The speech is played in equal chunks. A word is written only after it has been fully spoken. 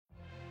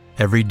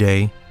Every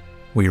day,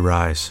 we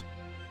rise,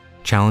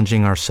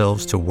 challenging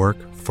ourselves to work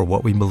for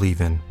what we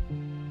believe in.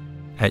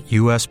 At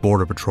U.S.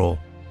 Border Patrol,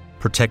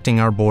 protecting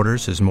our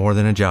borders is more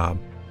than a job.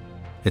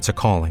 It's a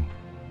calling.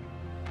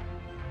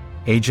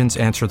 Agents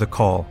answer the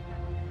call,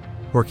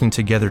 working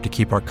together to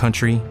keep our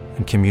country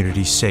and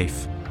communities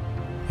safe.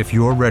 If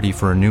you're ready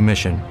for a new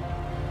mission,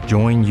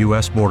 join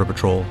U.S. Border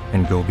Patrol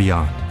and go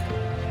beyond.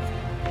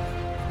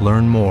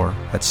 Learn more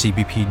at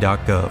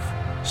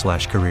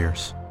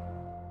cbp.gov/careers.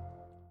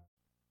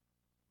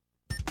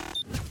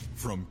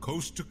 From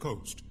coast to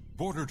coast,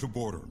 border to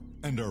border,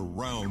 and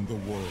around the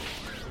world,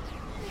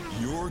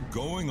 you're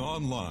going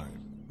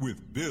online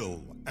with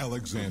Bill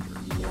Alexander.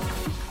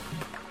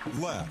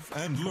 Laugh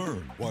and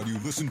learn while you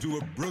listen to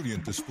a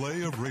brilliant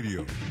display of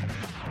radio.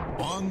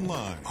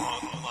 Online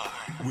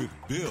with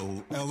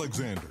Bill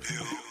Alexander.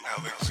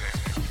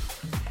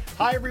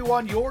 Hi,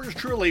 everyone. Yours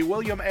truly,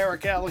 William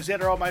Eric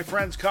Alexander. All my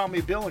friends call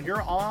me Bill, and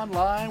you're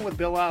online with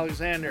Bill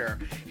Alexander.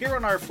 Here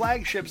on our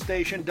flagship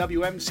station,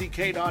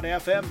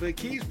 WMCK.FM, the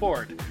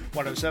Keysport,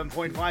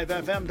 107.5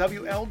 FM,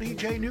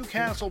 WLDJ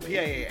Newcastle, PA,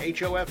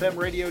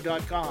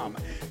 HOFMradio.com,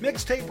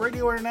 Mixtape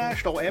Radio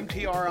International,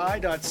 MTRI.co.uk,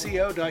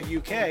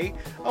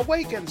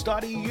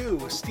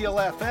 Awakens.eu, Steel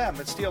FM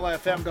at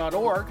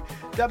steelfm.org,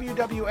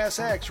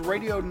 WWSX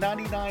Radio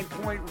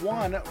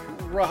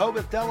 99.1,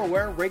 Rehoboth,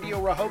 Delaware,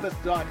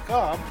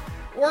 RadioRehoboth.com,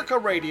 Orca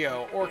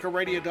Radio,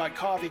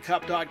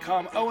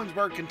 orcaradio.coffeecup.com,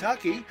 Owensburg,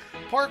 Kentucky,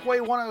 Parkway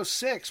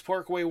 106,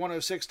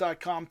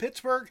 parkway106.com,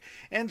 Pittsburgh,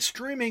 and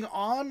streaming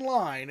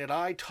online at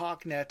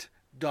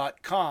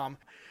italknet.com.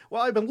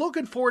 Well, I've been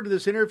looking forward to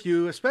this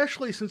interview,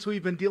 especially since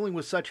we've been dealing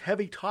with such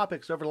heavy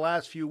topics over the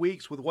last few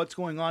weeks with what's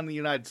going on in the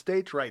United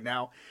States right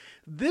now.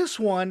 This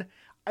one,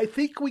 I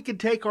think we can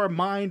take our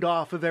mind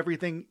off of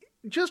everything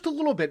just a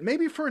little bit.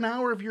 Maybe for an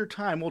hour of your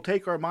time, we'll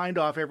take our mind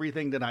off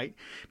everything tonight,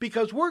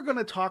 because we're going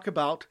to talk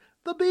about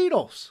the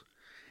Beatles.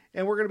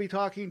 And we're going to be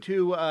talking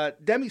to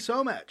Denny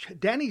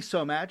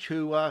Somach,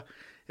 who,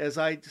 as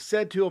I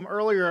said to him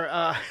earlier,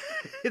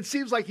 it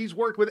seems like he's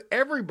worked with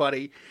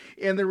everybody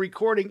in the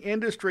recording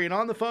industry. And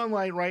on the phone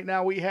line right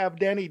now, we have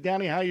Denny.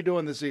 Denny, how you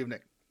doing this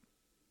evening?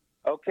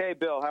 Okay,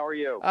 Bill, how are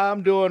you?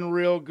 I'm doing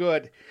real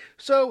good.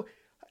 So,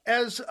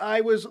 as I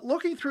was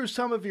looking through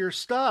some of your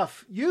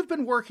stuff, you've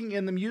been working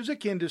in the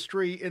music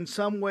industry in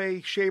some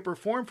way, shape, or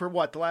form for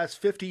what, the last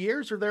 50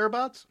 years or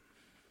thereabouts?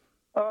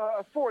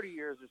 40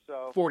 years or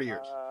so. 40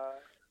 years.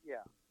 Yeah.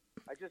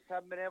 I just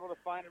haven't been able to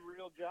find a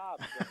real job.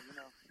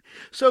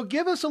 So, So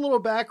give us a little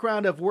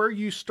background of where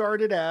you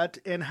started at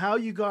and how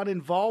you got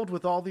involved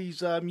with all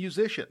these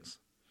musicians.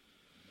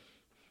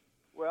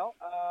 Well,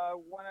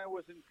 when I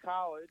was in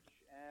college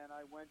and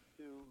I went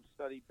to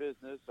study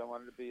business, I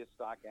wanted to be a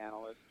stock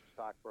analyst,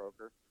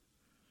 stockbroker.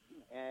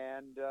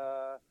 And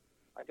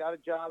I got a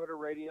job at a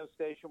radio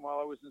station while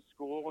I was in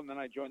school, and then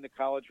I joined the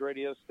college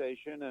radio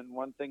station, and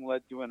one thing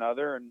led to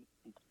another, and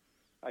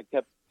I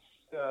kept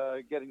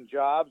getting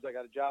jobs. I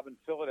got a job in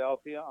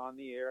Philadelphia on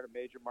the air at a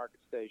major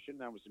market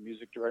station. I was a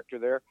music director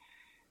there,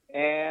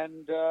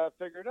 and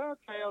figured,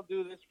 okay, I'll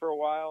do this for a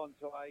while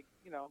until I,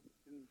 can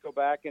go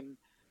back and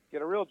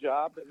get a real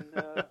job.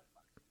 And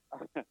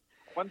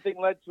one thing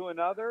led to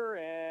another,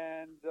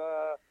 and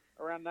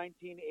around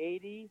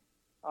 1980,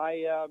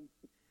 I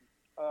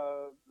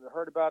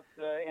heard about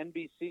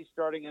NBC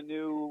starting a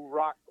new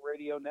rock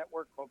radio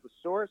network called The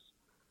Source.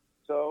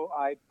 So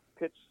I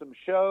pitched some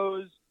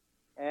shows,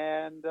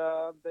 and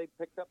they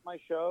picked up my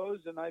shows,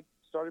 and I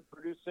started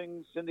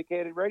producing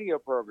syndicated radio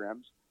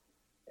programs.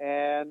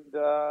 And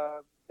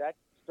that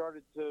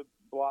started to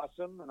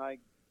blossom, and I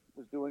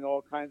was doing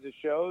all kinds of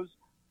shows.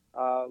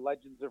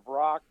 Legends of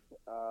Rock,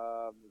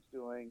 I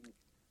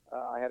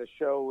had a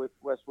show with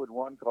Westwood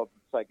One called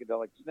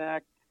Psychedelic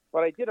Snack.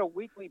 But I did a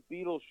weekly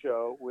Beatles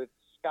show with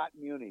Scott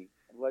Muni,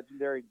 a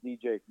legendary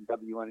DJ from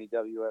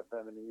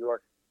WNEW-FM in New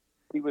York.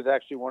 He was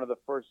actually one of the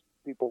first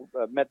people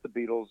met the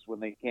Beatles when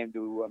they came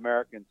to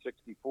America in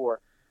 '64.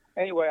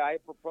 Anyway, I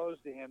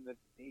proposed to him that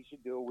he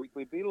should do a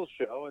weekly Beatles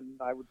show,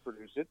 and I would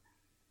produce it.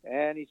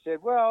 And he said,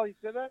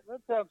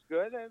 that sounds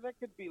good. That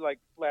could be like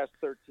last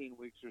 13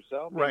 weeks or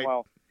so. Right.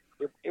 Meanwhile,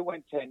 it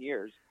went 10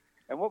 years.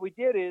 And what we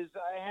did is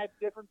I had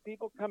different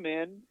people come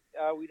in.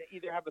 We'd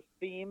either have a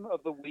theme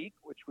of the week,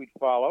 which we'd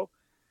follow,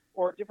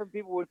 or different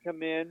people would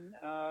come in,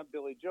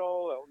 Billy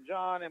Joel, Elton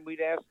John, and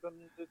we'd ask them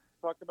to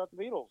talk about the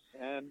Beatles.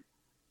 And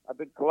I've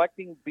been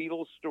collecting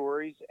Beatles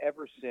stories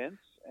ever since,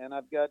 and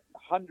I've got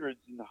hundreds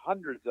and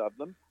hundreds of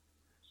them.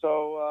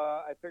 So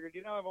I figured,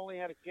 I've only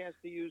had a chance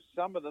to use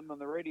some of them on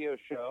the radio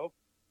show.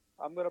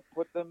 I'm going to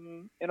put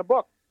them in a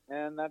book.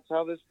 And that's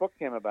how this book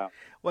came about.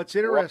 What's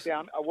interesting?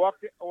 I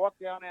walked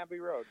down Abbey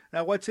Road.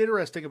 Now, what's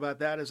interesting about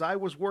that is I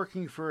was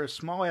working for a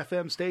small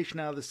FM station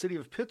out of the city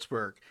of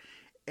Pittsburgh,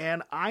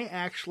 and I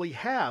actually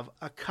have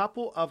a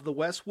couple of the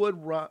Westwood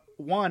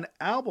One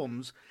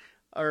albums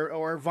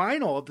or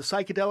vinyl of the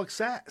Psychedelic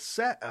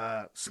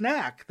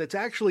Snack that's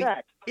actually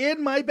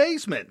in my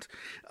basement.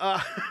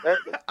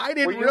 I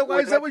didn't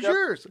realize that was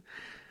yours.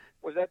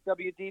 Was that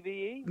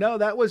WDVE? No,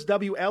 that was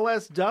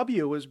WLSW.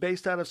 It was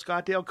based out of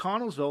Scottsdale,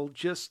 Connellsville,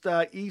 just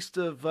east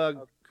of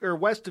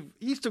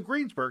east of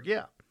Greensburg.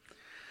 Yeah.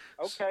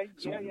 Okay.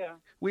 So yeah.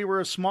 We were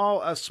a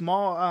small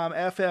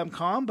FM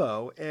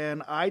combo,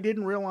 and I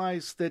didn't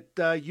realize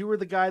that you were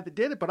the guy that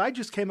did it. But I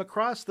just came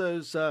across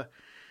those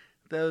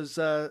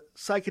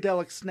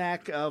psychedelic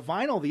snack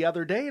vinyl the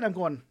other day, and I'm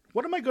going,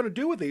 what am I going to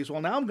do with these?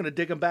 Well, now I'm going to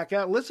dig them back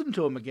out and listen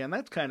to them again.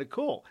 That's kind of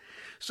cool.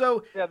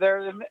 So yeah,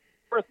 they're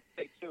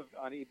birthday too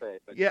on eBay.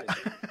 But yeah.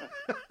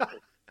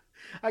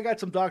 I got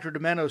some Dr.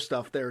 Demento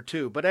stuff there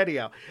too. But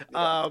anyhow,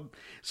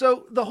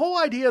 so the whole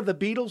idea of the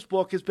Beatles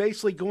book is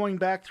basically going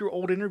back through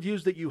old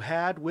interviews that you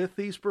had with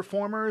these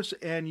performers,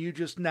 and you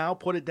just now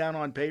put it down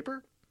on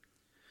paper?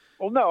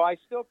 Well, no, I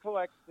still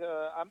collect.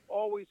 I'm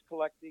always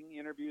collecting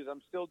interviews.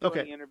 I'm still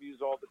doing interviews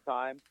all the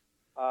time.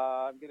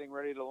 I'm getting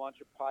ready to launch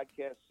a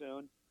podcast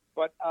soon.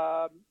 But,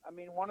 I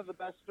mean, one of the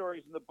best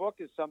stories in the book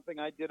is something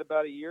I did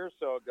about a year or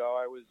so ago.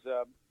 I was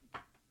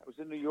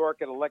in New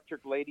York at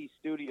Electric Lady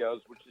Studios,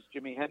 which is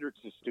Jimi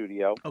Hendrix's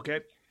studio. Okay.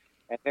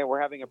 And they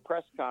were having a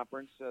press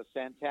conference.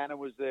 Santana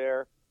was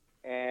there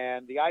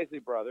and the Isley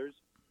Brothers.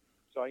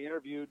 So I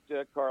interviewed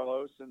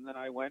Carlos, and then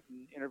I went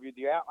and interviewed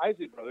the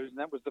Isley Brothers, and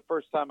that was the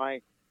first time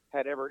I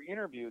had ever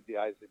interviewed the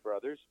Isley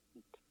Brothers.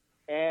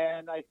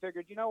 And I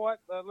figured, you know what,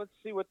 let's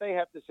see what they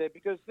have to say,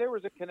 because there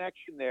was a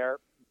connection there.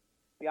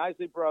 The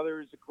Isley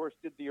Brothers, of course,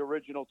 did the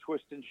original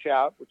Twist and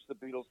Shout, which the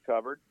Beatles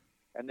covered,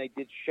 and they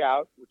did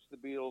Shout, which the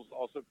Beatles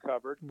also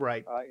covered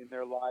in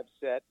their live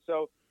set.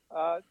 So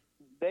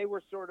they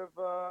were sort of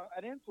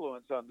an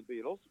influence on the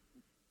Beatles.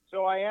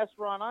 So I asked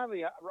Ron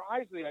Isley,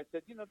 I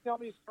said, tell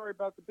me a story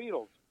about the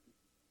Beatles.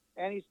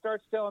 And he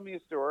starts telling me a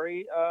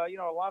story. A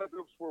lot of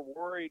groups were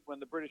worried when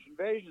the British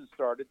invasion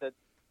started that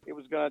it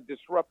was going to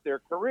disrupt their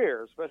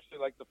career, especially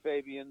like the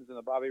Fabians and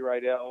the Bobby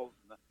Rydells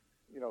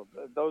and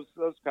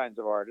those kinds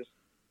of artists.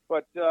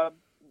 But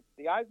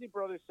the Isley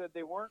Brothers said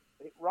they weren't.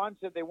 Ron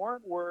said they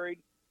weren't worried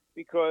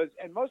because,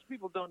 and most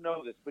people don't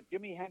know this, but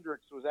Jimi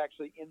Hendrix was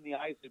actually in the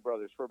Isley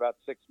Brothers for about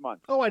 6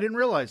 months. Oh, I didn't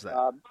realize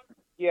that.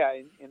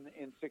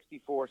 In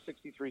 64,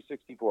 63,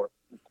 64.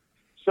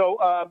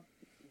 So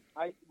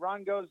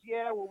Ron goes,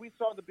 we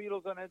saw the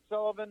Beatles on Ed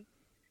Sullivan,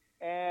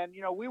 and,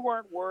 we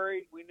weren't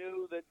worried. We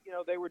knew that,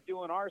 they were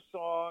doing our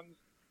songs,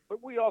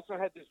 but we also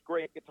had this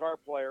great guitar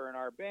player in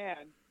our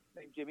band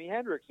named Jimi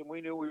Hendrix, and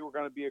we knew we were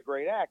going to be a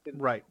great act. And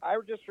right. I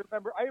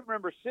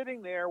remember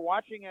sitting there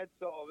watching Ed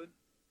Sullivan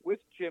with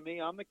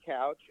Jimmy on the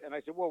couch, and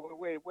I said, well,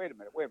 wait a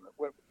minute.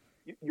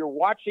 You're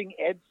watching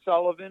Ed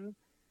Sullivan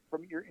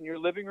in your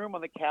living room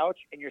on the couch,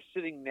 and you're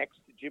sitting next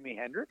to Jimi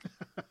Hendrix?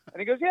 And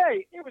he goes, yeah,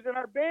 he was in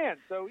our band.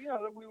 So,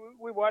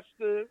 we watched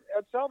the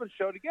Ed Sullivan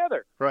show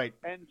together. Right.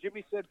 And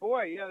Jimmy said,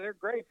 boy, they're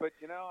great, but,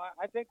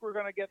 I think we're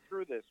going to get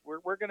through this.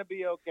 We're going to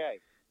be okay.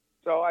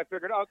 So I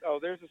figured,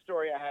 there's a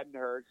story I hadn't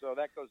heard, so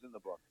that goes in the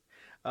book.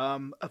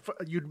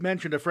 You'd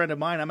mentioned a friend of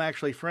mine. I'm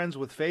actually friends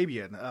with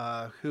Fabian,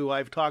 who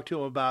I've talked to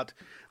him about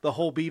the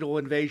whole Beatle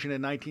invasion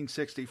in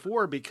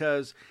 1964,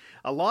 because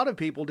a lot of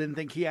people didn't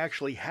think he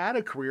actually had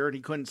a career and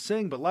he couldn't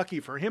sing, but lucky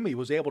for him, he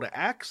was able to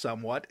act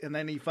somewhat, and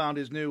then he found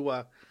his new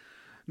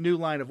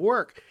line of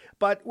work.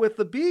 But with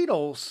the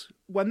Beatles,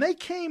 when they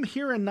came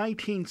here in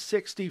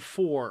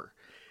 1964,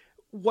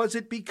 was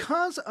it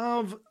because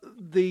of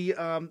the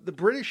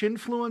British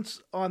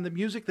influence on the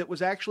music that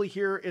was actually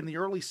here in the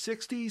early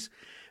 60s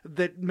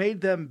that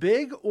made them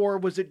big, or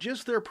was it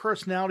just their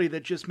personality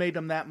that just made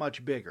them that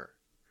much bigger?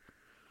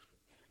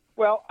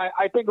 Well,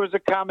 I think it was a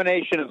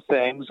combination of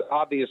things,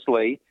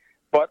 obviously,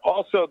 but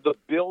also the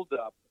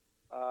build-up.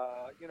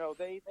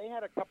 They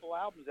had a couple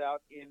albums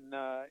out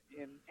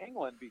in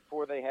England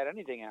before they had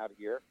anything out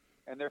here,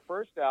 and their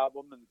first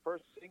album and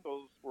first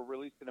singles were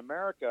released in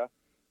America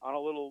on a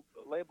little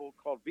label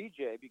called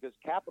VJ because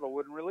Capitol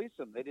wouldn't release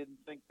them. They didn't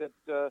think that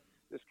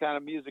this kind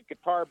of music,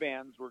 guitar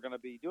bands, were going to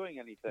be doing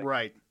anything.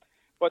 Right.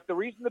 But the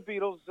reason the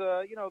Beatles,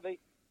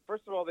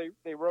 first of all,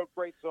 they wrote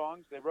great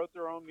songs. They wrote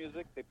their own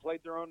music. They played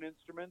their own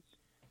instruments.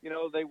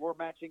 They wore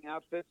matching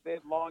outfits. They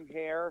had long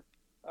hair.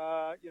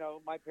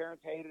 My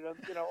parents hated them.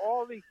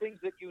 All these things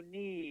that you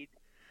need.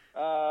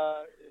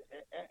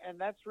 And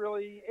that's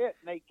really it.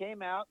 And they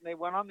came out and they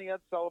went on the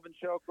Ed Sullivan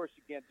Show. Of course,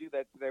 you can't do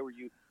that today where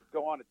you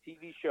go on a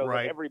TV show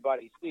right. that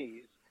everybody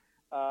sees.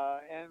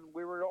 And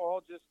we were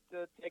all just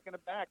taken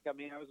aback. I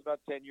mean, I was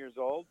about 10 years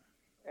old,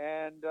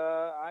 and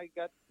I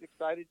got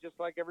excited just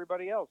like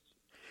everybody else.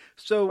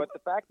 But the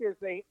fact is,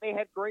 they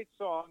had great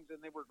songs and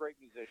they were great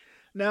musicians.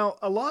 Now,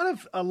 a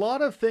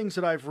lot of things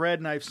that I've read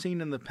and I've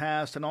seen in the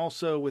past, and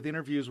also with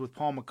interviews with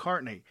Paul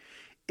McCartney,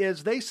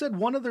 is they said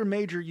one of their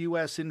major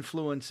U.S.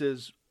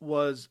 influences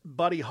was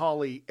Buddy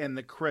Holly and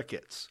the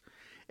Crickets.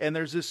 And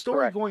there's this story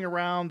Correct. going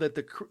around that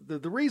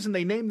the reason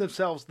they named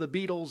themselves the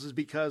Beatles is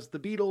because the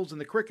Beatles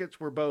and the Crickets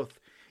were both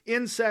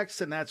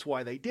insects, and that's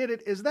why they did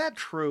it. Is that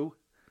true?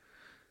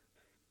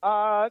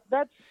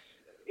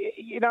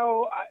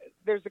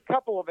 There's a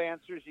couple of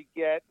answers you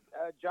get.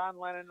 John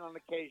Lennon on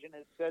occasion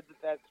has said that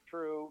that's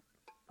true,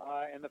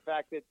 and the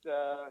fact that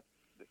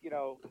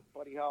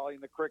Buddy Holly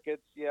and the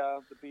Crickets, yeah,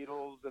 the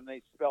Beatles, and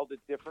they spelled it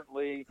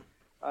differently.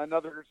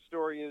 Another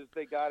story is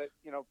they got it,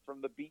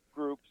 from the beat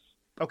groups.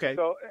 Okay.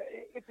 So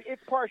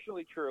it's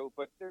partially true,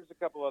 but there's a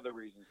couple other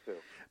reasons too.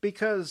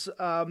 Because,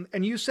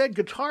 and you said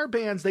guitar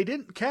bands,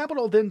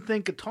 Capitol didn't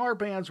think guitar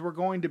bands were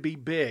going to be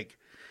big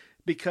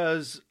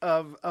because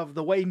of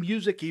the way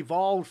music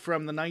evolved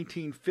from the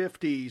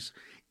 1950s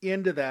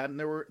into that,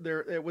 and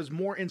it was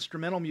more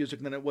instrumental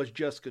music than it was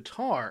just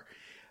guitar.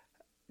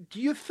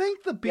 Do you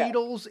think the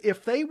Beatles,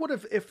 if they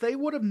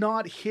would have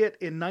not hit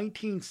in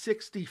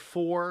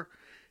 1964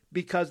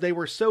 because they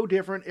were so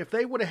different, if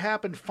they would have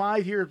happened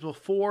 5 years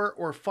before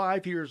or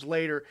 5 years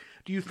later,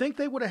 do you think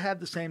they would have had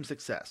the same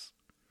success?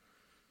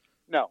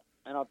 No,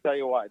 and I'll tell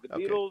you why. The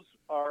Beatles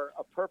are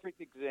a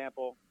perfect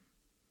example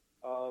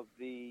of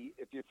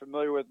if you're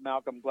familiar with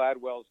Malcolm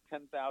Gladwell's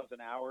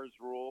 10,000 hours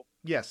rule.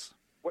 Yes.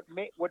 What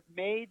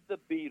made the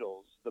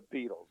Beatles,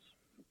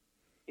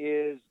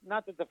 is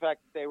not that the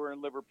fact that they were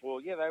in Liverpool,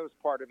 that was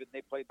part of it, and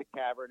they played the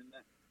Cavern,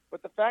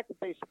 but the fact that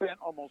they spent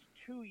almost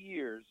 2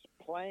 years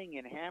playing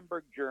in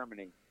Hamburg,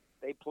 Germany.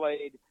 They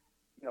played,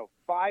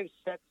 5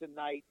 sets a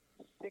night,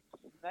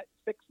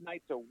 six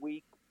nights a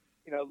week,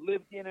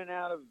 lived in and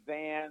out of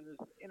vans,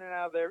 in and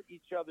out of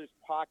each other's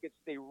pockets.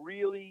 They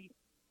really,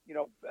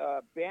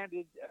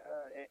 banded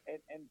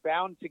and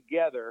bound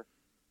together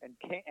and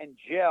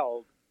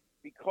gelled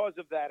because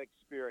of that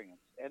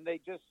experience. And they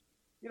just,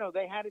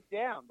 they had it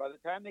down. By the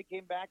time they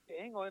came back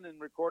to England and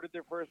recorded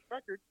their first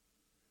record,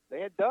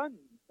 they had done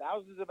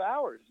thousands of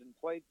hours and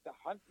played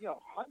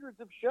hundreds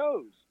of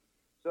shows.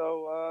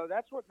 So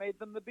that's what made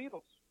them the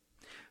Beatles.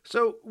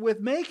 So with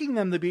making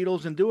them the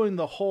Beatles and doing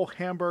the whole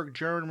Hamburg,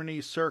 Germany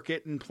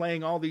circuit and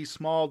playing all these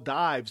small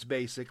dives,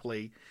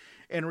 basically,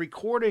 and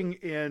recording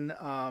in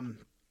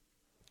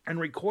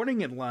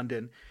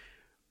London,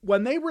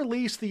 when they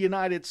released the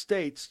United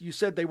States, you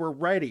said they were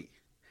ready.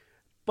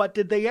 But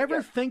did they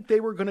ever think they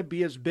were going to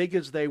be as big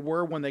as they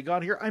were when they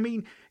got here? I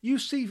mean, you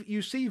see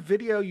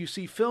video, you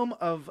see film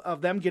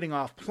of them getting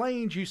off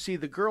planes. You see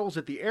the girls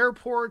at the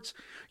airports.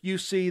 You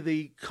see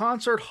the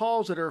concert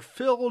halls that are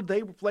filled.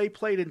 They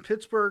played in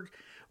Pittsburgh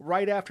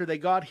right after they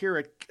got here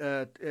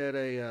at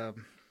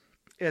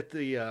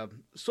the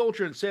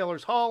Soldier and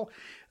Sailors Hall,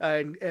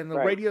 and the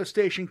radio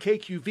station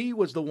KQV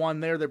was the one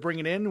there that bring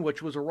it in,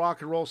 which was a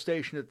rock and roll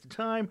station at the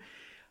time.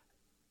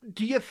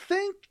 Do you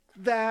think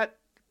that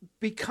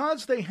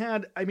because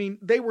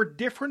they were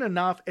different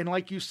enough, and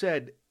like you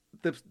said,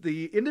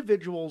 the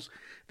individuals,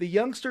 the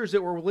youngsters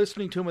that were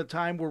listening to them at the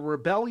time were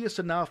rebellious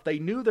enough, they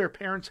knew their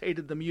parents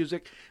hated the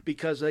music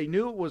because they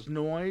knew it was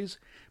noise,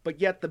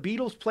 but yet the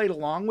Beatles played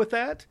along with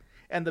that,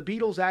 and the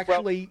Beatles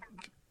actually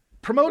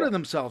promoted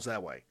themselves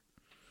that way?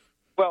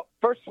 Well,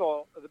 first of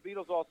all, the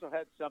Beatles also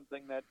had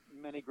something that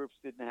many groups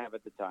didn't have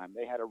at the time.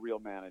 They had a real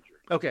manager.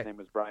 Okay. His name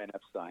was Brian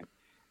Epstein,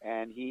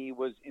 and he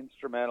was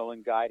instrumental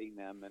in guiding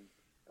them. And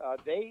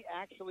they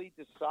actually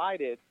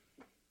decided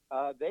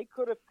they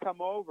could have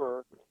come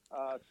over.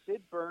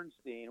 Sid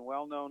Bernstein,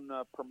 well-known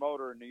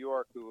promoter in New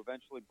York, who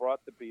eventually brought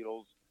the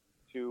Beatles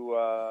to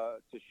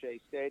Shea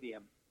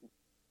Stadium,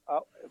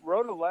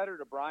 wrote a letter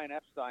to Brian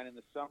Epstein in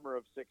the summer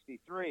of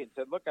 '63 and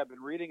said, "Look, I've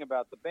been reading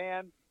about the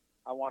band.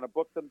 I want to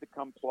book them to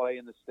come play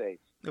in the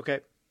States." Okay.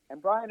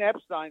 And Brian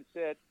Epstein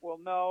said, "Well,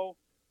 no,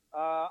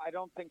 I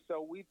don't think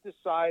so. We've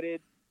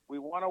decided we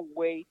want to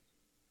wait."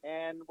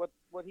 And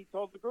what he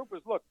told the group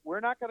was, "Look,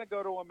 we're not going to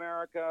go to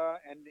America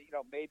and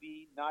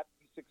maybe not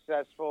be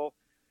successful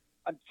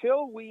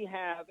until we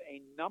have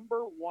a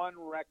 #1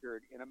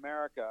 record in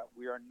America.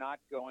 We are not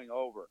going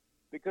over,"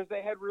 because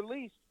they had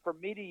released "From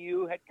Me to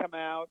You" had come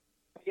out,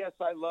 "Yes,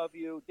 I Love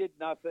You" did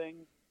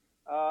nothing.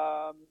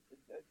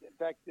 In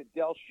fact,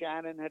 Del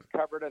Shannon had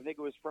covered, I think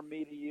it was "From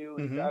Me to You,"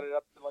 and got it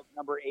up to like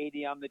number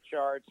 80 on the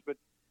charts. But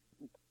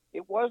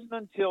it wasn't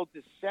until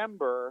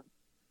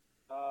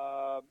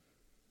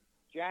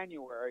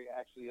January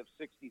actually of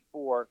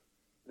 '64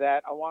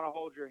 that "I Want to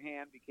Hold Your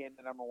Hand" became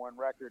the #1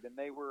 record. And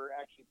they were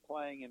actually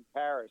playing in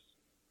Paris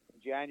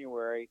in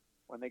January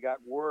when they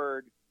got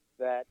word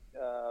that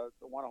 "I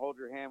Want to Hold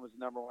Your Hand" was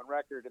the #1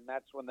 record. And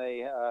that's when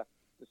they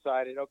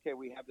decided, okay,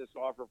 we have this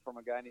offer from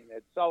a guy named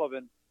Ed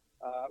Sullivan.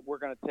 We're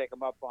going to take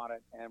them up on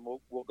it, and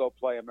we'll go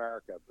play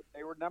America. But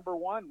they were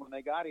 #1 when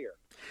they got here.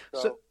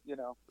 So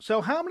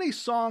So how many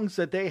songs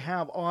did they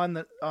have on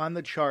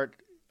the chart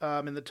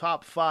in the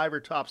top 5 or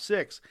top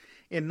 6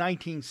 in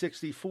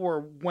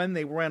 1964 when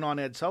they went on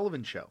Ed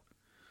Sullivan's show?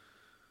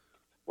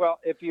 Well,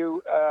 if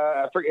you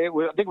I think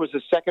it was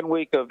the second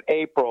week of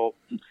April,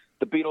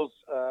 the Beatles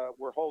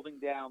were holding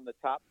down the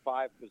top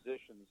 5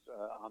 positions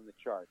on the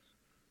charts,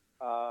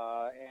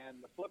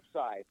 and the flip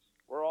sides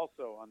were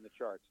also on the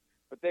charts.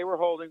 But they were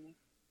holding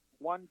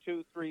 1,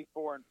 2, 3,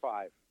 4, and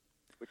 5,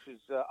 which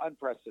is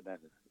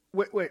unprecedented.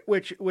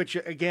 Which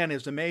again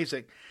is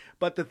amazing.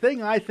 But the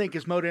thing I think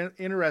is most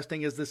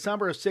interesting is the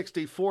summer of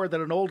 '64 that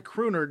an old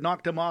crooner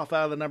knocked him off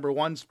out of the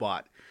 #1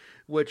 spot,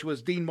 which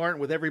was Dean Martin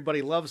with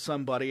 "Everybody Loves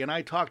Somebody." And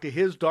I talked to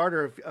his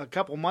daughter a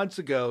couple months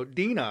ago,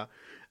 Dina,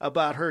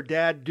 about her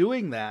dad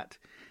doing that.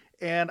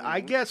 And I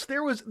guess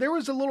there was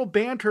a little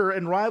banter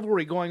and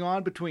rivalry going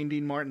on between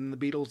Dean Martin and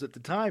the Beatles at the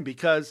time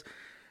because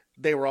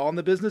they were all in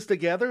the business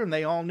together, and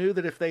they all knew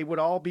that if they would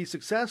all be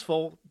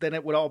successful, then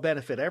it would all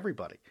benefit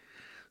everybody.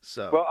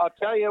 So, well, I'll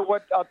tell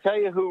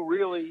you who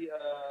really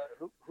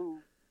who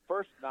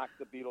first knocked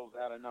the Beatles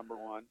out of number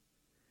one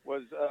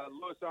was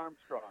Louis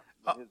Armstrong.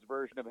 His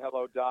version of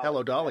 "Hello Dolly."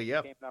 Hello Dolly,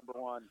 yeah, became number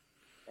one,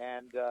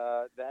 and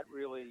that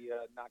really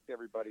knocked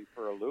everybody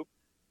for a loop.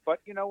 But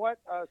you know what?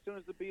 As soon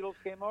as the Beatles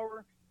came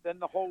over, then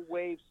the whole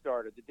wave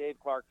started. The Dave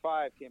Clark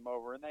Five came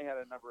over, and they had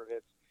a number of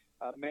hits.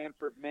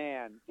 Manfred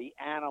Mann, The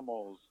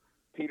Animals,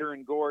 Peter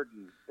and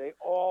Gordon. They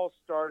all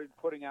started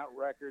putting out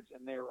records,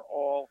 and they were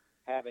all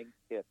having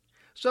hits.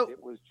 So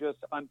it was just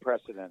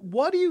unprecedented.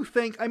 What do you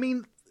think? I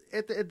mean,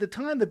 at the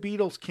time the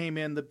Beatles came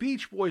in, the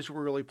Beach Boys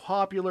were really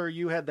popular.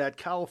 You had that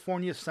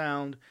California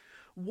sound.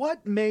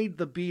 What made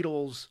the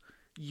Beatles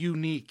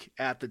unique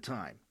at the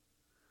time?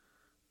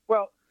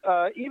 Well,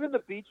 even the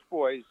Beach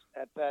Boys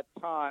at that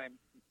time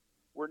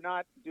were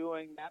not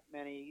doing that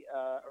many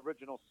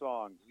original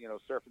songs. You know,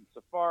 Surfing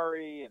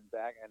Safari and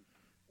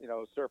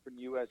Surfing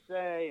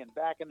USA, and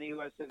back in the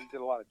USA they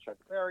did a lot of Chuck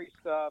Berry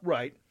stuff.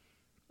 Right.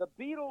 The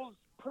Beatles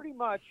pretty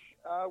much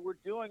were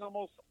doing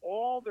almost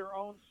all their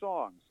own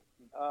songs,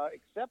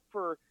 except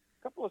for a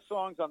couple of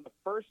songs on the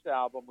first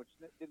album, which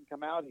didn't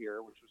come out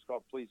here, which was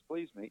called Please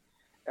Please Me,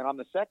 and on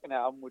the second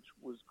album, which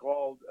was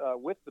called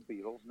With the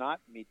Beatles, not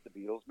Meet the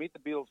Beatles. Meet the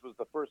Beatles was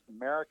the first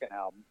American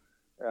album,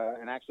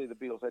 and actually the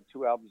Beatles had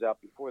two albums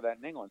out before that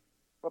in England.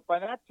 But by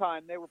that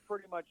time, they were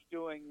pretty much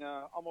doing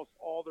almost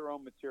all their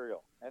own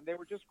material, and they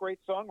were just great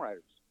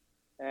songwriters,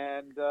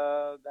 and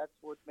that's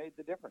what made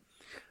the difference.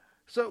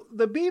 So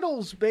the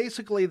Beatles,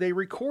 basically, they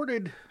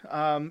recorded,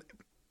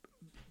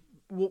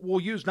 we'll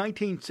use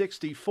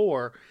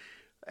 1964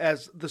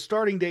 as the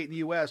starting date in the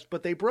U.S.,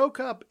 but they broke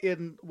up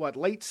in,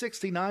 late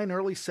 69,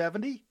 early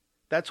 70?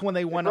 That's when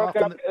they went off.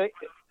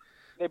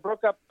 They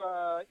broke up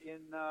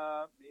in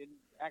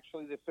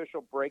actually the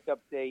official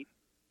breakup date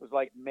was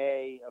like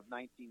May of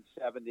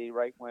 1970,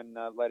 right when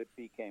Let It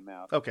Be came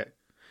out. Okay.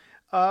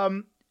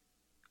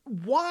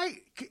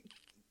 Why...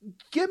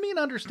 Give me an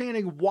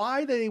understanding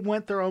why they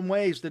went their own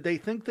ways. Did they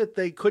think that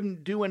they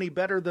couldn't do any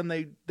better than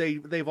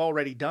they've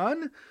already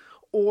done?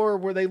 Or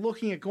were they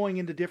looking at going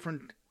into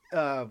different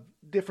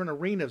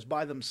arenas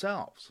by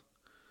themselves?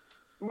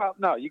 Well,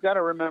 no, you got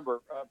to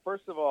remember,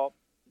 first of all,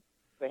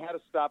 they had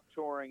to stop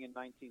touring in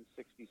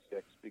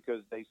 1966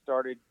 because they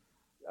started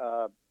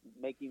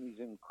making these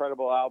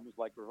incredible albums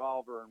like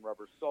Revolver and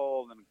Rubber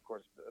Soul, and of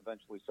course,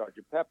 eventually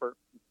Sgt. Pepper.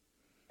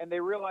 And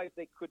they realized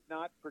they could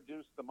not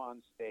produce them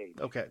on stage.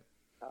 Okay.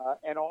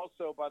 And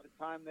also, by the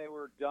time they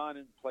were done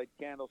and played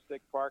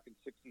Candlestick Park in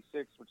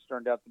 '66, which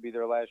turned out to be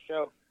their last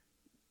show,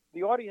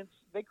 the audience,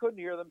 they couldn't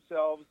hear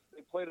themselves.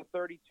 They played a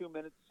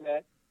 32-minute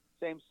set,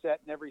 same set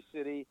in every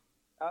city.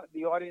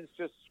 The audience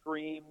just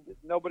screamed.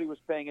 Nobody was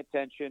paying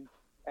attention.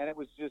 And it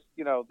was just,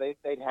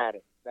 they'd had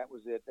it. That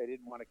was it. They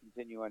didn't want to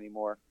continue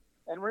anymore.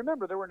 And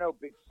remember, there were no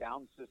big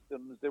sound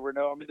systems. The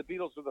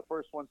Beatles were the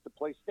first ones to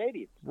play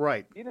stadiums.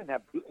 Right. You didn't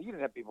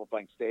have people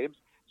playing stadiums.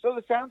 So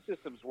the sound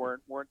systems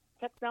weren't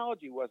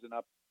technology wasn't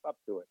up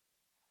to it.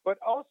 But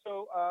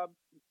also,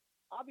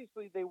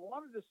 obviously, they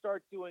wanted to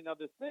start doing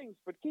other things.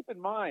 But keep in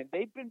mind,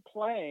 they've been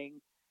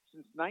playing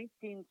since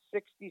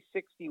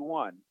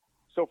 1960-61.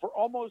 So for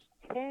almost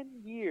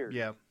 10 years,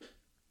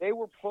 they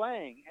were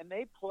playing, and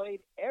they played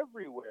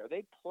everywhere.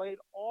 They played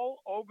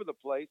all over the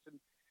place, and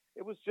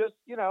it was just,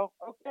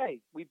 okay,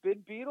 we've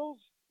been Beatles,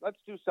 let's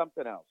do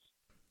something else.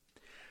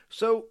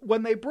 So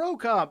when they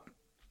broke up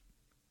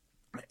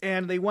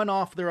and they went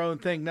off their own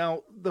thing,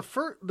 now the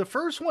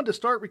first one to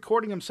start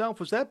recording himself,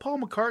 was that Paul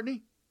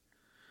McCartney?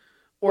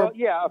 Well,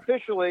 yeah,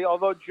 officially,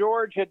 although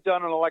George had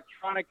done an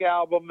electronic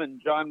album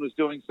and John was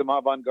doing some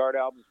avant-garde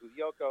albums with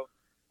Yoko,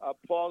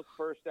 Paul's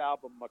first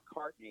album,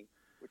 McCartney,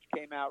 which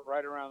came out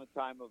right around the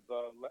time of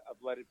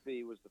Let It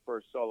Be, was the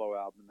first solo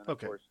album. And then, of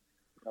course,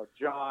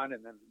 John,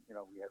 and then,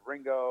 we had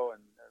Ringo,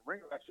 and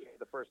Ringo actually had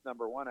the first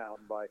number one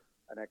album by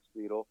an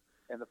ex-Beatle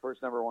and the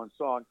first number one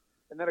song.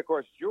 And then, of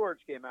course, George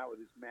came out with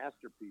his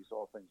masterpiece,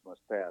 All Things Must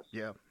Pass.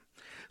 Yeah.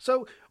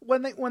 So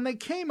when they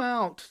came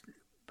out,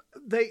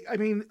 they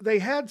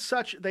had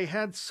such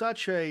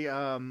a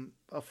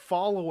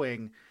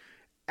following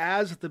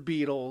as the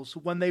Beatles.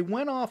 When they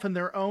went off in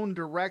their own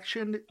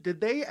direction,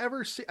 did they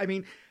ever see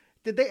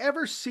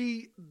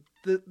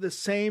the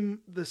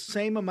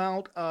same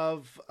amount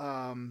of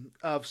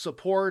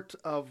support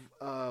of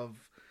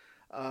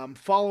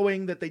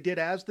following that they did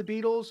as the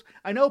Beatles?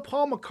 I know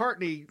Paul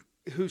McCartney,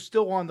 who's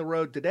still on the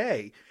road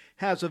today,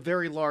 has a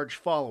very large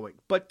following.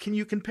 But can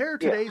you compare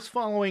today's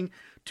following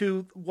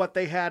to what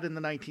they had in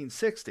the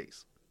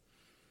 1960s?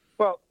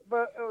 Well,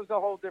 but it was a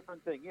whole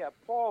different thing. Yeah,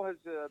 Paul has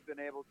been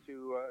able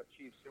to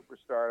achieve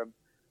superstardom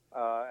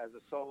as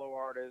a solo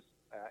artist,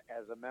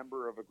 as a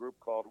member of a group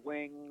called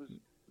Wings.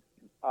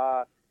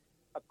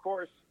 Of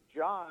course,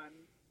 John,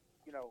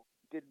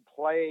 didn't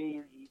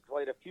play. He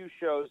played a few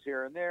shows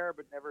here and there,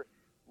 but never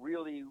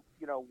really,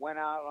 went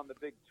out on the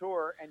big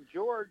tour. And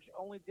George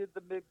only did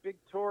the big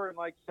tour in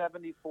like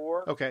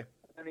 74. Okay.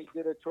 And he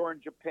did a tour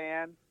in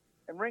Japan.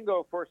 And Ringo,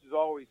 of course, is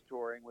always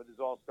touring with his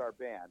all-star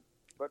band.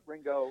 But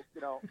Ringo,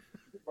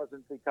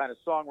 wasn't the kind of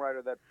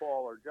songwriter that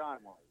Paul or John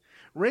was.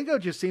 Ringo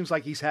just seems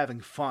like he's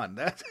having fun.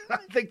 I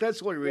think that's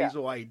the only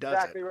reason why he does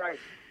exactly it. Right.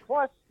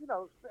 Plus,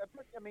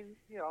 imagine.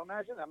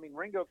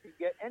 Ringo could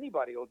get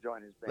anybody who'll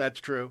join his band. That's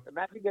true.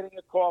 Imagine getting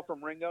a call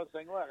from Ringo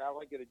saying, "Look, I'd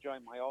like you to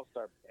join my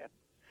all-star band."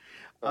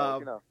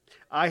 So,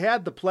 I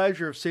had the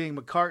pleasure of seeing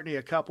McCartney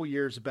a couple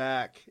years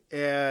back,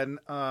 and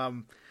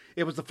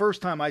it was the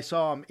first time I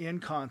saw him in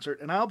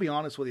concert. And I'll be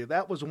honest with you,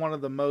 that was one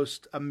of the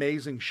most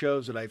amazing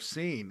shows that I've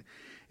seen.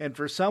 And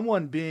for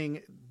someone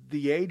being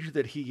the age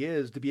that he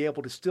is, to be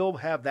able to still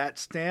have that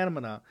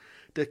stamina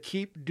to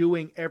keep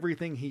doing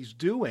everything he's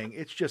doing,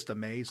 it's just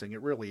amazing.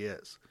 It really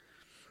is.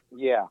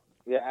 Yeah,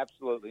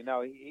 absolutely.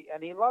 No,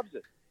 he loves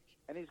it,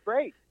 and he's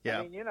great.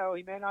 Yeah. I mean,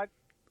 he may not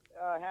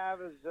have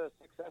as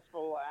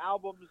successful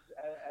albums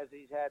as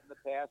he's had in the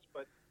past,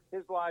 but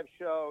his live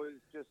show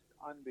is just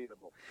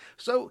unbeatable.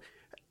 So,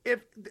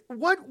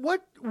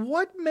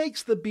 what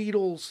makes the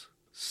Beatles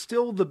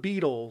still the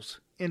Beatles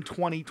in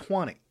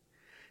 2020?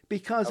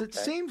 Because it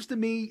seems to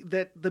me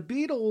that the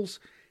Beatles,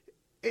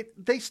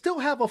 they still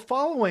have a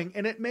following,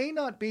 and it may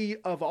not be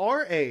of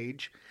our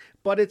age,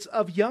 but it's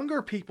of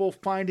younger people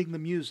finding the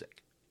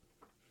music.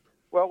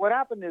 Well, what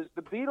happened is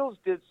the Beatles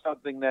did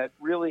something that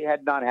really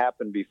had not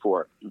happened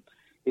before.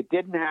 It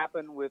didn't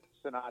happen with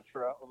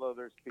Sinatra, although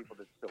there's people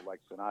that still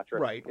like Sinatra.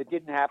 Right. It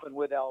didn't happen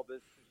with Elvis.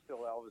 There's still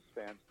Elvis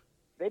fans.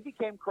 They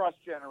became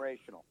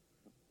cross-generational.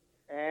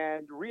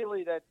 And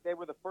really that they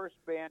were the first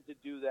band to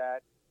do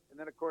that. And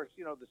then, of course,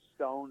 the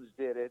Stones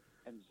did it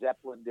and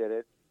Zeppelin did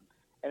it.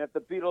 And if the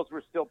Beatles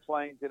were still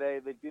playing today,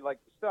 they'd be like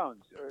the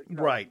Stones. Or,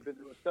 right. If you've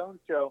been to a Stones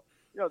show,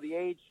 the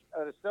age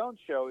of a Stones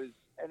show is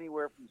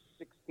anywhere from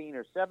 16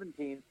 or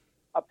 17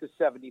 up to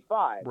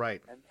 75. Right.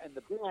 And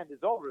the band is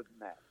older than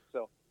that.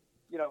 So,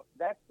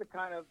 that's the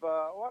kind of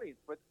audience.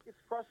 But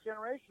it's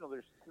cross-generational.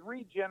 There's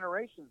 3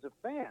 generations of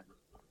fans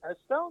at a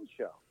Stones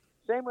show.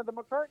 Same with the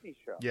McCartney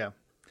show. Yeah.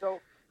 So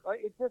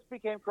it just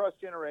became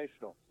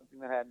cross-generational, something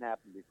that hadn't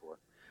happened before.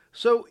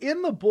 So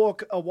in the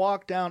book, A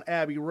Walk Down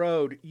Abbey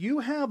Road, you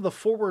have the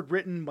foreword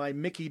written by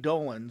Mickey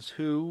Dolenz,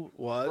 who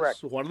was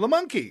Correct. One of the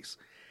Monkees.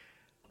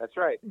 That's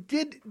right.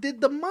 Did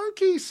the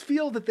Monkees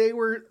feel that they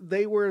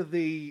were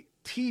the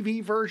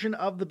TV version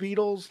of the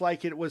Beatles,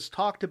 like it was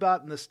talked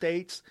about in the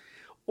States?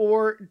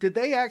 Or did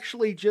they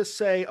actually just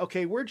say,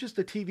 okay, we're just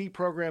a TV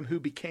program who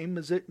became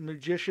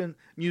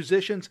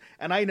musicians,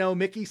 and I know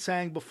Mickey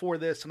sang before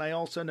this, and I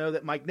also know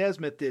that Mike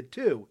Nesmith did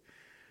too.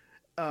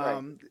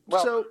 Right.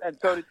 Well, so did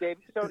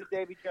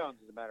Davy Jones,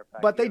 as a matter of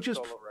fact. But they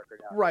just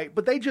right,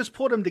 but they just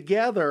put them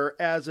together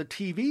as a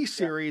TV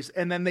series,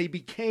 and then they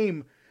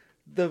became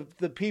the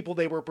people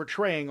they were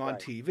portraying on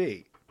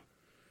TV.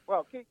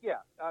 Well, yeah,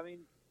 I mean,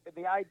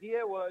 the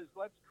idea was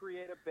let's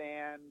create a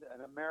band,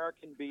 an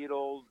American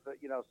Beatles,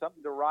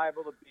 something to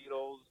rival the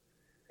Beatles,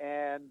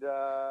 and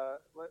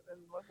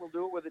we'll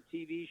do it with a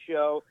TV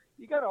show.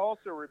 You got to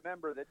also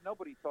remember that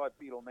nobody thought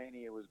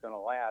Beatlemania was going to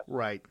last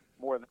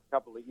more than a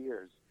couple of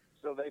years.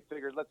 So they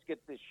figured, let's get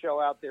this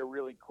show out there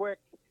really quick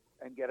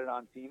and get it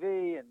on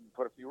TV and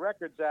put a few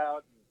records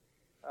out. And,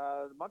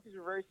 the Monkees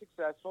were very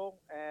successful,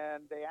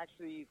 and they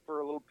actually, for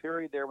a little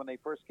period there when they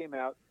first came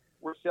out,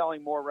 were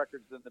selling more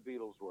records than the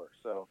Beatles were.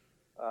 So,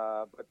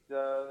 but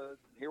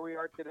here we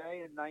are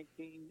today in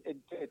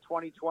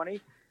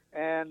 2020,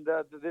 and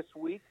this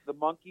week the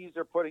Monkees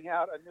are putting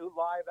out a new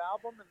live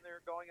album, and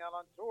they're going out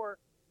on tour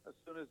as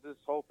soon as this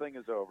whole thing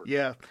is over.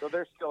 Yeah. So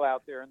they're still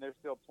out there, and they're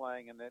still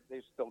playing, and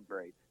they're still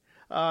great.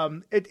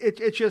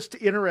 It's just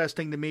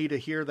interesting to me to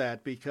hear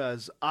that,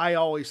 because I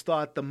always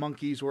thought the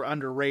Monkees were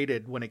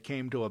underrated when it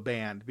came to a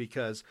band,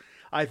 because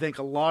I think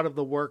a lot of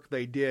the work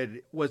they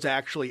did was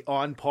actually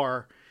on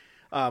par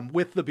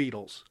with the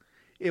Beatles.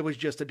 It was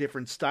just a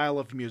different style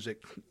of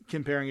music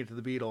comparing it to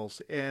the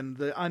Beatles. And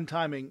the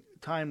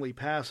timely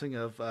passing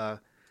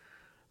of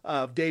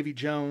Davy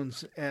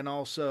Jones and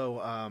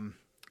also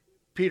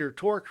Peter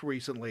Tork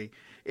recently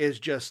is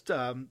just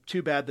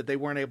too bad that they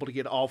weren't able to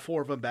get all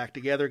 4 of them back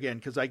together again,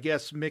 because I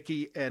guess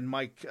Mickey and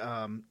Mike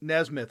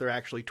Nesmith are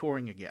actually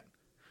touring again.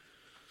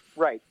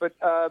 Right, but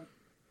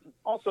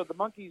also the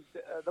Monkees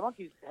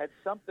had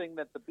something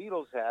that the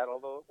Beatles had,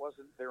 although it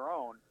wasn't their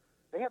own.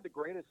 They had the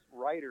greatest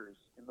writers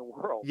in the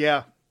world.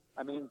 Yeah.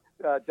 I mean,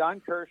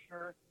 Don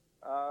Kirshner,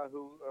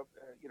 who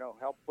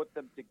helped put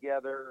them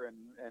together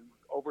and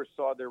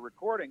oversaw their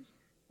recordings,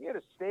 he had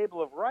a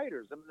stable of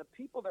writers. I mean, the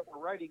people that were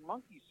writing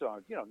Monkey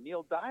songs,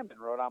 Neil Diamond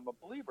wrote I'm a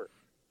Believer.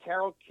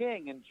 Carole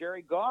King and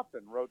Jerry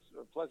Goffin wrote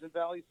Pleasant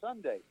Valley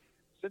Sunday.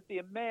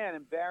 Cynthia Mann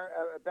and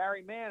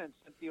Barry Mann and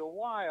Cynthia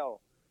Weil.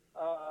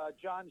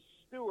 John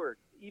Stewart,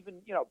 even,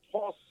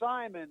 Paul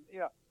Simon.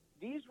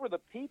 These were the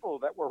people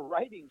that were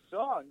writing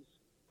songs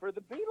for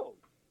the Beatles.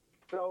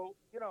 So,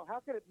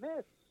 how could it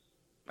miss?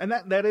 And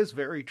that is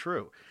very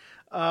true.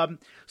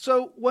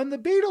 So when the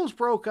Beatles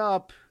broke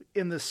up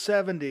in the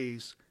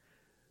 70s,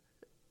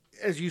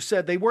 as you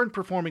said, they weren't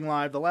performing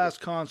live. The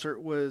last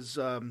concert was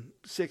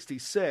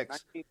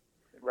 66.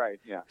 Right,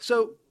 yeah.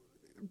 So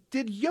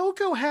did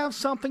Yoko have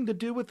something to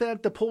do with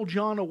that to pull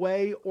John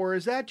away, or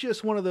is that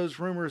just one of those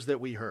rumors that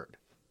we heard?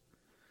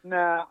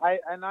 Nah,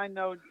 I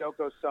know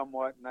Yoko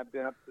somewhat, and I've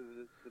been up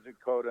to the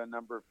Dakota a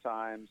number of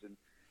times, and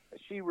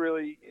she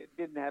really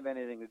didn't have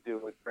anything to do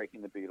with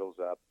breaking the Beatles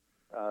up.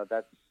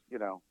 That's,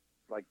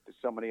 like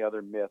so many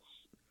other myths.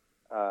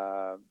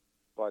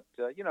 But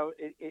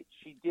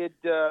she did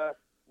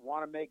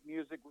want to make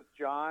music with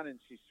John, and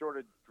she sort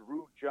of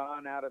drew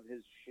John out of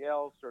his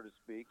shell, so to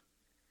speak,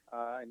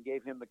 and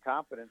gave him the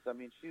confidence. I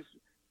mean,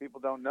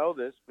 people don't know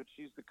this, but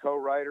she's the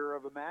co-writer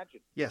of Imagine.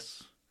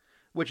 Yes,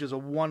 which is a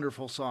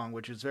wonderful song,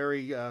 which is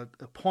very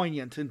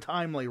poignant and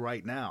timely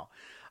right now.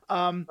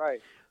 Right.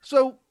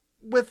 So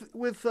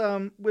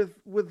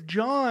with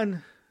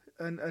John,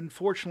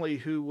 unfortunately,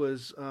 who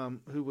was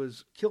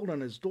killed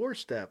on his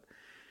doorstep,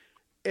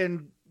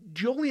 and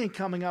Julian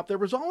coming up, there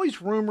was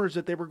always rumors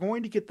that they were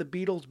going to get the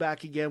Beatles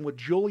back again with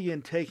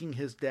Julian taking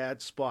his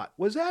dad's spot.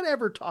 Was that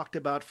ever talked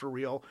about for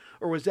real,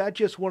 or was that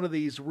just one of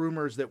these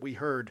rumors that we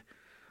heard,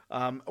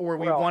 or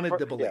we wanted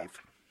to believe? Yeah.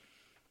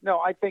 No,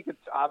 I think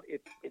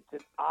it's an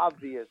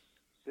obvious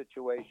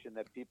situation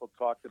that people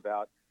talked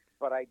about,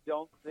 but I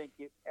don't think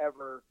it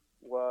ever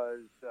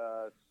was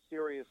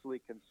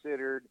seriously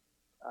considered.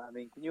 I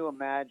mean, can you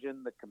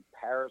imagine the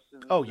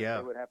comparisons that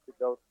they would have to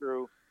go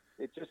through?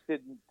 It just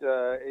didn't.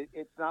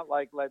 It's not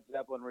like Led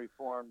Zeppelin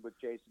reformed with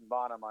Jason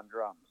Bonham on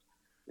drums.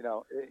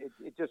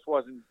 It just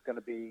wasn't going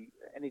to be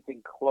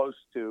anything close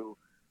to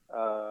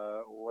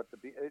what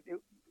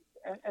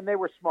and they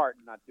were smart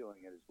in not doing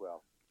it as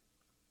well.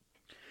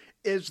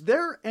 Is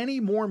there any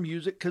more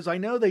music? Because I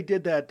know they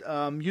did that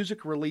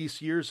music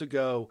release years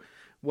ago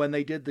when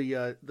they did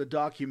the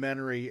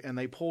documentary, and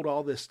they pulled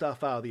all this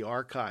stuff out of the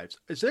archives.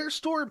 Is there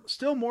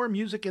still more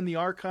music in the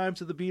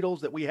archives of the Beatles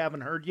that we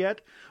haven't heard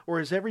yet, or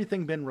has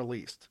everything been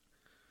released?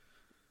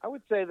 I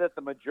would say that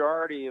the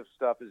majority of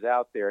stuff is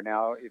out there.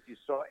 Now, if you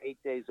saw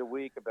 8 Days a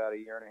Week about a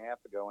year and a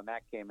half ago when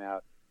that came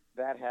out,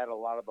 that had a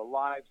lot of the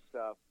live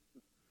stuff.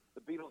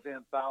 The Beatles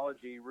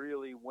anthology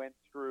really went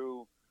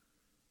through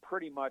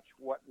pretty much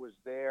what was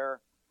there.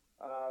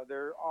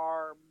 There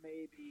are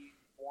maybe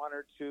one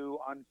or two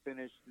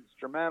unfinished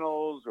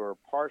instrumentals or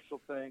partial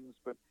things,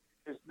 but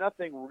there's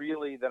nothing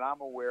really that I'm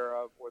aware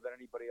of or that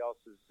anybody else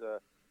has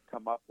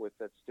come up with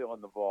that's still in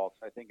the vaults.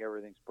 I think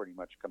everything's pretty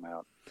much come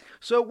out.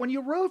 So when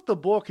you wrote the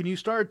book and you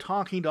started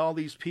talking to all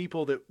these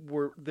people that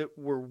were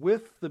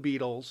with the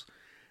Beatles,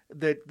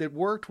 that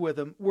worked with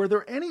them, were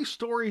there any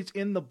stories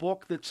in the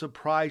book that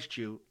surprised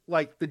you,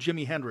 like the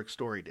Jimi Hendrix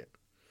story did?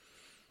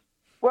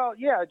 Well,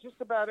 yeah, just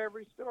about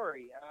every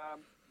story.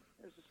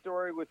 There's a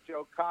story with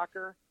Joe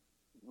Cocker,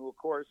 who, of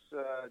course,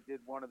 did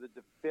one of the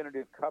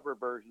definitive cover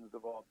versions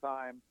of all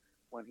time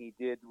when he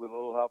did With a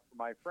Little Help from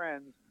My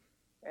Friends.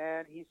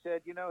 And he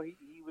said, he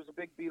was a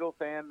big Beatle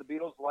fan. The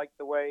Beatles liked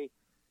the way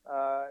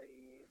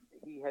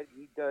he had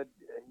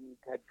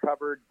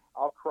covered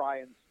I'll Cry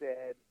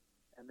Instead,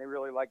 and they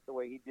really liked the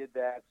way he did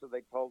that. So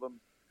they told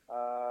him,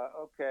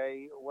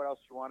 okay, what else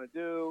you want to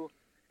do?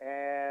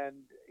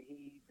 And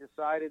he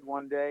decided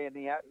one day, and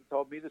he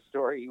told me the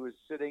story, he was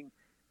sitting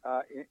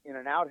in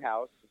an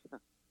outhouse,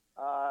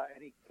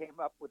 and he came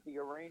up with the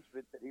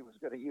arrangement that he was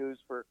going to use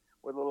for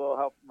With a Little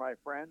Help from My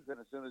Friends. And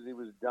as soon as he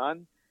was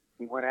done,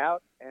 he went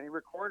out and he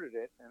recorded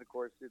it. And of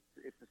course,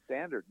 it's a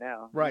standard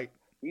now. Right.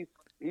 He's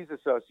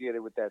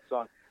associated with that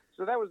song.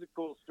 So that was a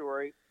cool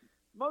story.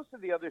 Most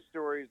of the other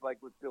stories,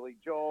 like with Billy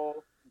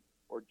Joel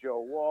or Joe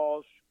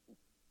Walsh,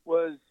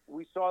 was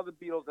we saw the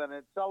Beatles on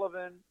Ed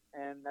Sullivan,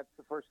 and that's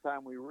the first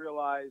time we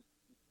realized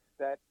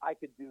that I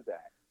could do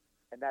that.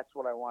 And that's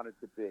what I wanted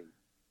to be.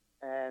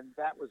 And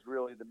that was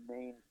really the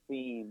main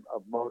theme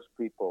of most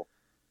people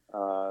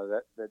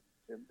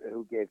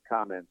who gave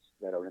comments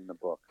that are in the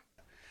book.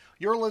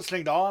 You're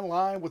listening to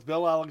Online with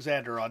Bill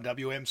Alexander on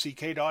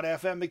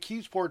WMCK.FM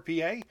McKeesport,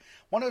 PA,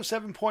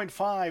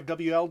 107.5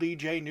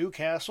 WLDJ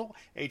Newcastle,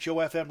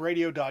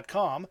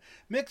 HOFMradio.com,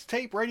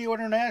 Mixtape Radio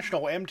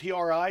International,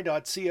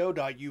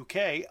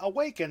 MTRI.co.uk,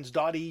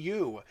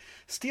 Awakens.eu,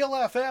 Steel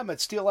FM at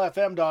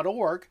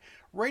steelfm.org,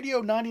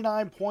 Radio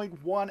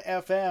 99.1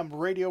 FM,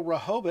 Radio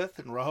Rehoboth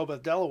in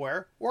Rehoboth,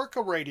 Delaware,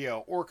 Orca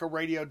Radio,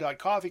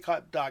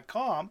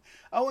 orcaradio.coffeecup.com,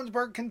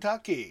 Owensburg,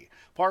 Kentucky,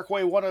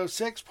 Parkway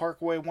 106,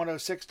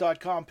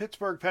 parkway106.com,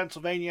 Pittsburgh,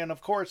 Pennsylvania, and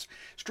of course,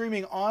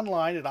 streaming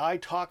online at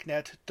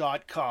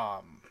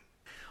italknet.com.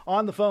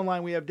 On the phone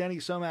line, we have Denny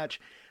Somach.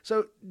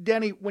 So,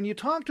 Denny, when you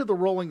talk to the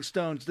Rolling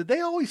Stones, did they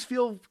always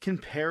feel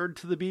compared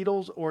to the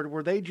Beatles, or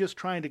were they just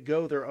trying to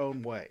go their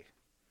own way?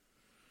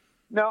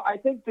 No, I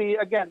think the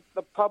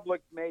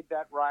public made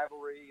that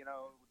rivalry,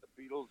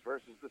 the Beatles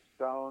versus the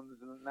Stones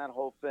and that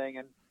whole thing.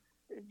 And,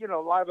 a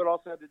lot of it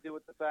also had to do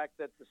with the fact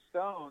that the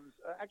Stones,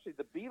 actually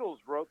the Beatles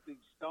wrote the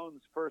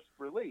Stones' first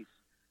release.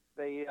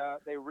 They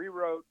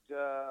rewrote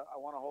I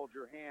Want to Hold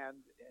Your Hand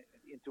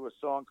into a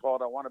song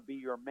called I Want to Be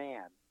Your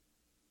Man.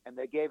 And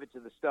they gave it to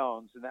the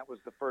Stones, and that was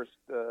the first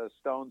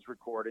Stones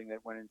recording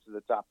that went into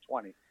the top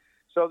 20.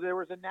 So there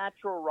was a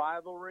natural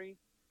rivalry,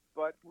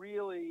 but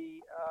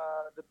really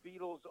the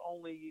Beatles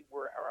only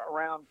were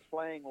around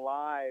playing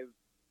live,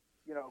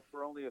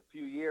 for only a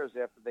few years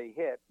after they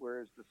hit,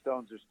 whereas the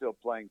Stones are still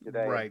playing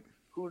today. Right.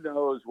 Who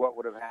knows what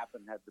would have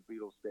happened had the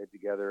Beatles stayed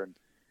together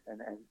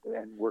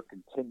and were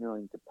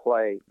continuing to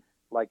play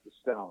like the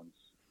Stones.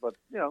 But,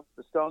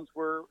 the Stones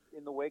were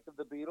in the wake of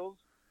the Beatles,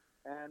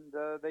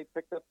 and they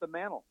picked up the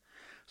mantle.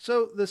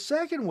 So the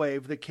second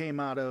wave that came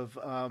out of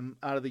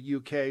the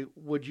UK,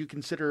 would you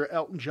consider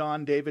Elton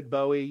John, David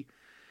Bowie,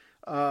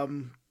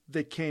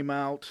 that came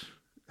out?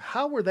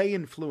 How were they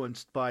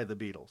influenced by the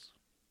Beatles?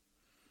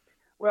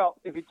 Well,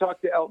 if you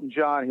talk to Elton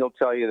John, he'll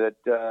tell you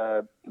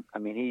that,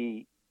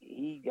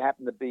 he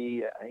happened to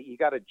be, he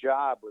got a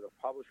job with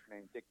a publisher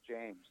named Dick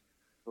James,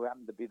 who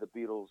happened to be the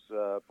Beatles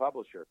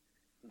publisher.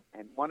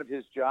 And one of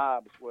his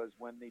jobs was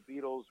when the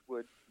Beatles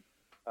would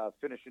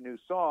finish a new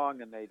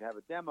song and they'd have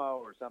a demo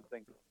or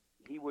something,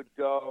 he would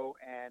go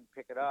and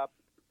pick it up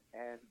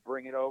and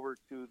bring it over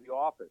to the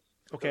office.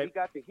 Okay. So he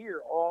got to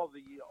hear all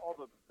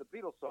the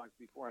Beatles songs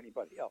before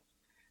anybody else.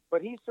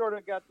 But he sort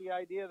of got the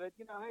idea that,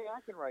 hey, I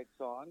can write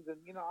songs, and,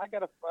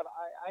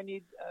 I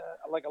need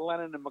like a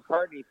Lennon and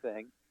McCartney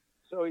thing.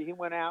 So he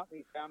went out and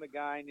he found a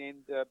guy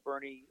named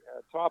Bernie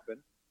Taupin,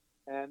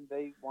 and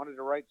they wanted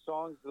to write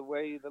songs the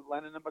way that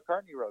Lennon and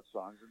McCartney wrote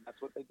songs, and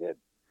that's what they did.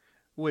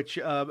 Which,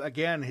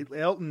 again,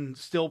 Elton's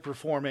still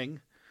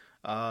performing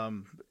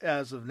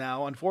as of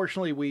now.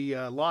 Unfortunately, we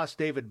lost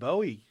David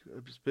Bowie.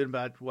 It's been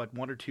about, 1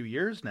 or 2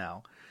 years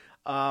now.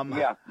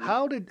 Yeah.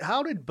 How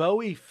did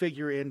Bowie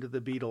figure into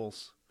the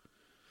Beatles?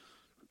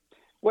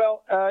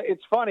 Well,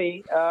 it's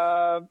funny,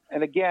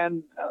 and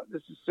again,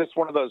 this is just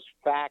one of those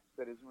facts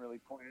that isn't really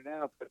pointed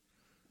out, but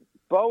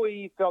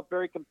Bowie felt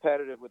very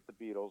competitive with the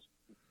Beatles,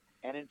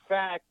 and in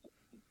fact,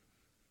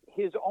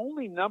 his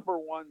only number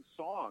one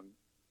song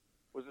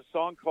was a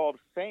song called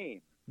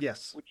Fame,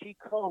 yes, which he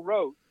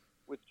co-wrote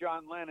with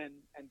John Lennon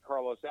and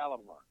Carlos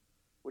Alomar,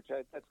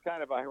 that's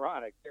kind of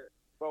ironic.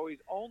 Bowie's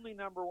only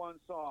number one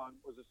song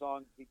was a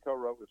song he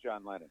co-wrote with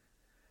John Lennon.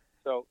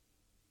 So,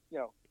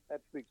 that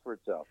speaks for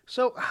itself.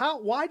 So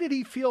why did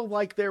he feel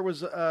like there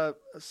was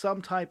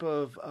some type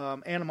of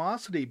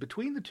animosity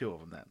between the two of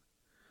them then?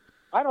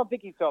 I don't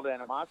think he felt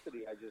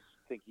animosity. I just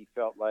think he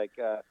felt like,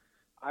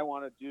 I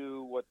want to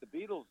do what the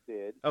Beatles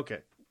did. Okay.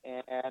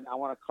 And I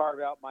want to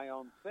carve out my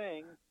own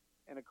thing.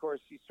 And, of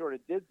course, he sort of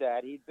did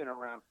that. He'd been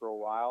around for a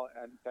while.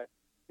 And in fact,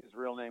 his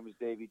real name was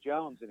Davy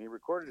Jones, and he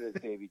recorded as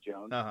Davy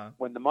Jones. Uh-huh.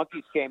 When the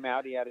Monkees came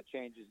out, he had to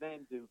change his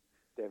name to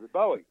David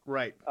Bowie.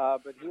 Right.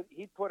 But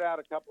he put out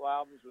a couple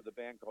albums with a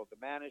band called the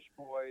Manish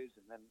Boys,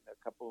 and then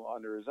a couple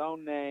under his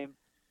own name.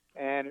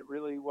 And it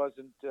really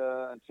wasn't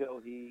until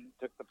he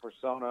took the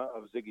persona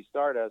of Ziggy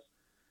Stardust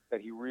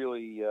that he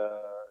really,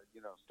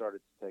 started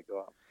to take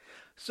off.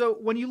 So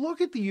when you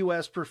look at the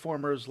U.S.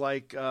 performers,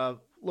 look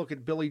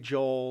at Billy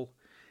Joel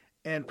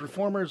and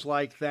performers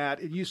like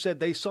that, and you said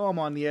they saw him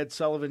on the Ed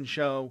Sullivan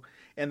Show,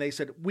 and they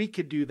said, we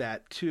could do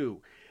that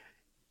too.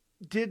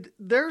 Did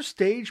their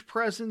stage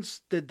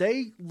presence, did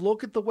they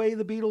look at the way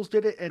the Beatles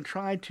did it and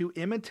try to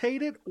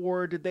imitate it,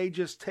 or did they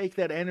just take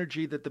that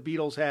energy that the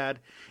Beatles had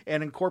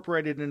and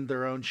incorporate it into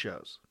their own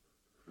shows?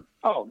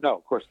 Oh, no,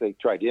 of course they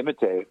tried to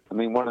imitate. I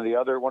mean, one of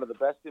the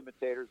best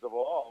imitators of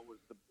all was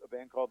a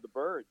band called the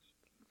Byrds.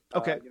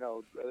 Okay.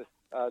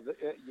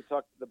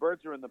 The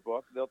Byrds are in the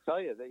book. They'll tell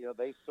you that,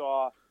 they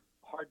saw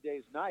Hard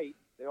Day's Night.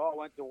 They all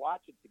went to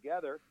watch it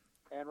together.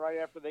 And right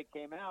after they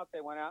came out,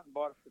 they went out and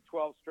bought the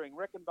 12-string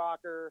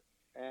Rickenbacker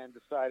and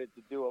decided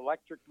to do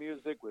electric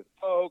music with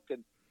folk.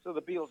 And so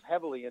the Beatles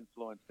heavily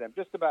influenced them.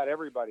 Just about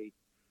everybody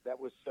that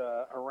was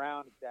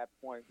around at that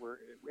point were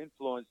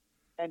influenced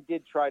and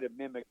did try to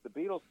mimic the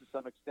Beatles to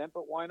some extent,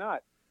 but why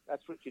not?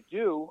 That's what you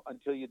do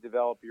until you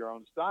develop your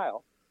own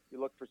style. You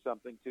look for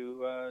something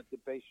to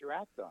base your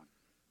act on.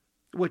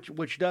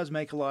 Which does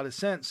make a lot of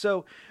sense.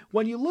 So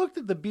when you looked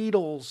at the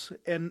Beatles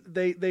and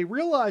they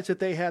realized that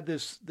they had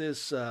this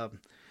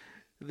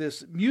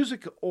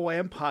musical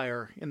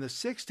empire in the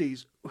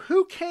 60s,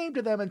 who came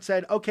to them and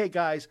said, okay,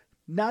 guys,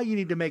 now you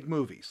need to make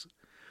movies?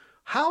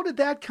 How did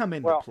that come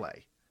into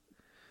play?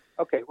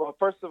 Okay, well,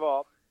 first of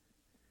all,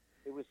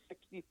 it was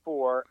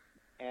 1964,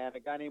 and a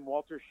guy named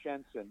Walter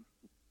Shenson,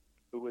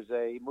 who was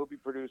a movie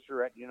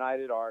producer at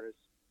United Artists,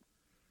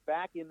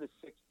 back in the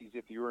 60s,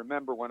 if you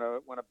remember, when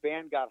a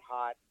band got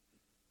hot,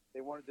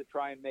 they wanted to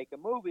try and make a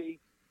movie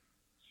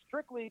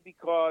strictly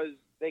because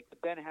they could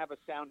then have a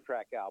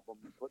soundtrack album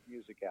and put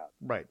music out.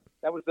 Right.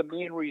 That was the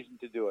main reason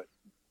to do it.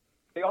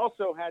 They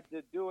also had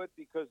to do it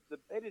because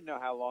they didn't know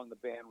how long the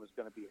band was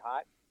going to be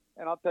hot.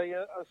 And I'll tell you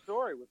a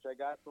story, which I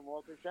got from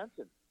Walter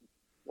Shenson.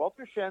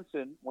 Walter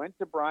Shenson went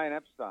to Brian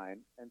Epstein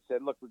and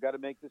said, look, we've got to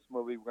make this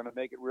movie. We're going to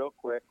make it real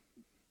quick.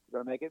 We're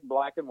going to make it in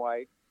black and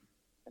white.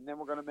 And then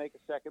we're going to make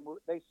a second movie.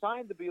 They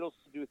signed the Beatles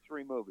to do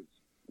 3 movies.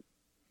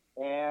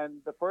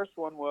 And the first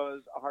one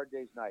was A Hard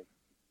Day's Night.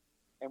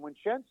 And when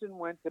Shenson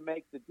went to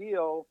make the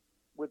deal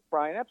with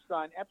Brian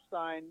Epstein,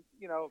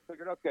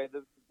 figured, okay,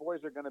 the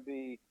boys are going to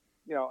be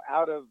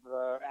out of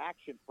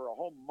action for a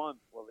whole month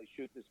while they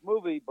shoot this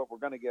movie, but we're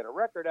going to get a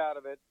record out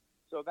of it.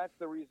 So that's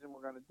the reason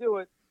we're going to do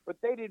it. But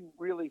they didn't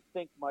really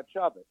think much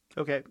of it.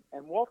 Okay.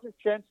 And Walter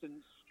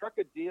Chenson struck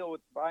a deal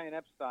with Brian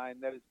Epstein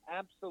that is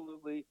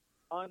absolutely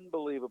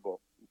unbelievable.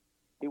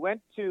 He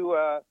went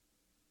to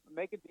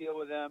make a deal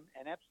with them,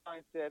 and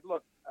Epstein said,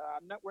 "Look,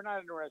 we're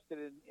not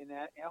interested in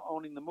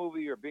owning the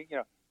movie or being,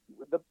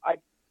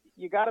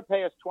 you got to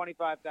pay us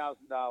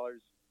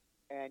 $25,000,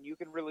 and you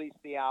can release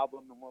the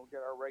album, and we'll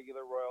get our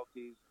regular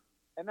royalties,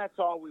 and that's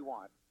all we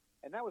want."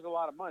 And that was a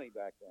lot of money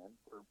back then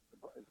for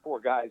four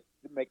guys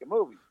to make a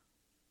movie.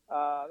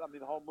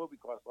 The whole movie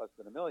cost less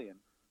than $1 million.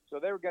 So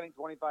they were getting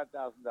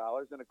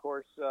 $25,000, and of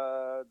course,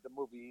 the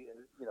movie,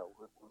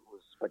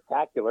 was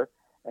spectacular.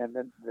 And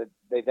then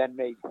they then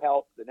made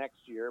Help the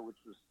next year,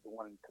 which was the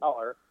one in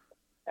color,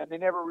 and they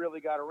never really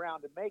got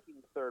around to making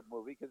the third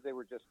movie because they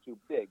were just too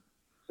big.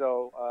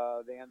 So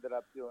they ended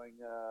up doing,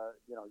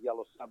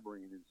 Yellow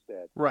Submarine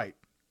instead. Right.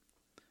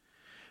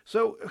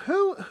 So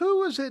who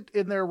was it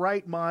in their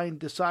right mind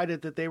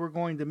decided that they were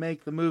going to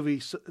make the movie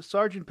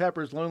Sgt.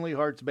 Pepper's Lonely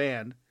Hearts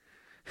Band?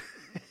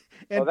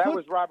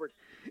 Was Robert.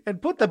 And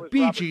put the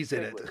Bee Gees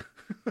in it.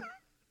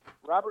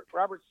 Robert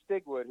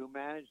Stigwood, who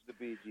managed the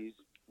Bee Gees,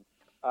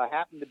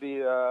 happened to be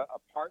a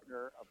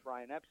partner of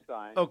Brian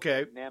Epstein.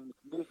 Okay. NEM's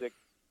Music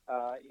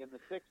in the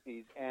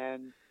 60s.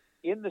 And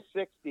in the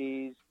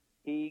 60s,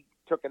 he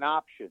took an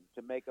option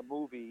to make a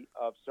movie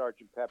of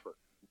Sgt. Pepper.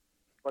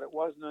 But it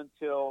wasn't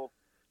until,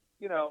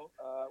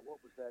 what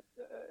was that,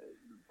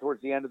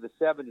 towards the end of the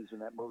 70s when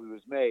that movie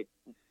was made,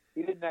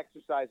 he didn't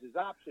exercise his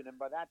option. And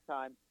by that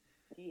time,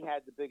 he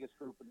had the biggest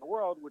group in the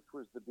world, which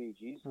was the Bee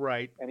Gees.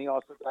 Right. And he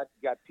also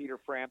got Peter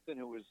Frampton,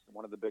 who was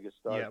one of the biggest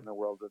stars in the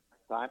world at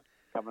the time,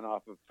 coming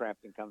off of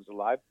Frampton Comes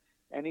Alive.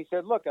 And he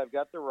said, "Look, I've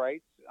got the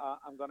rights.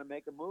 I'm going to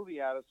make a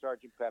movie out of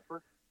Sgt.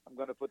 Pepper. I'm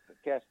going to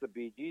cast the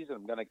Bee Gees, and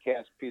I'm going to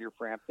cast Peter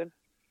Frampton."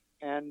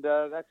 And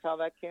that's how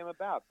that came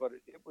about. But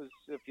it was,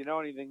 if you know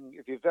anything,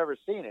 if you've ever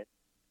seen it,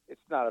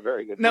 it's not a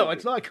very good movie. No,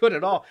 it's not good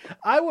at all.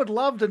 I would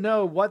love to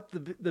know what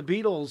the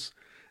Beatles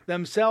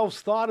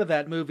themselves thought of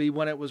that movie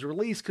when it was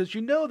released, because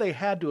they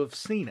had to have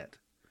seen it.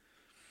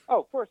 Oh,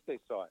 of course they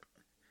saw it.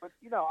 But,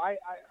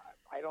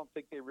 I don't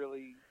think they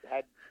really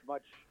had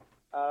much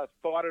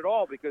thought at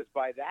all, because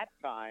by that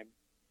time,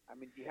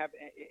 do you have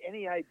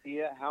any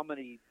idea how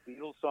many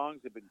Beatles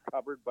songs have been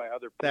covered by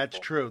other people? That's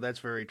true. That's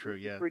very true,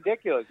 yeah. It's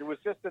ridiculous. It was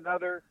just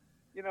another,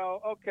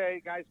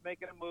 okay, guys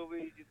making a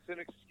movie. It's an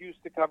excuse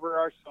to cover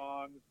our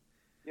songs.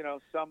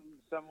 Some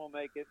will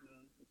make it and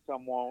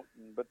some won't,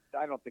 but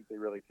I don't think they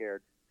really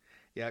cared.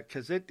 Yeah,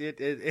 because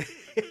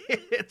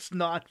it's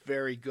not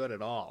very good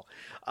at all,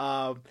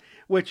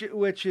 which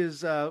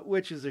is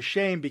a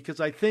shame, because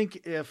I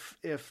think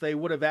if they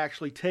would have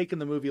actually taken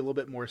the movie a little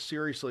bit more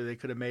seriously, they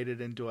could have made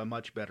it into a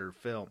much better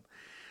film.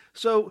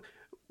 So,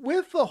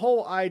 with the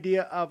whole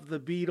idea of the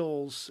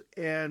Beatles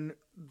and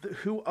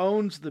who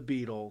owns the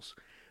Beatles,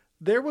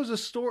 there was a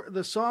story.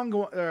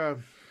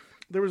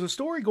 There was a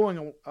story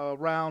going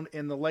around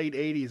in the late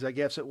 '80s, I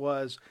guess it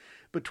was,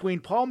 between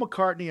Paul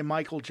McCartney and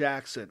Michael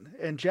Jackson.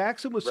 And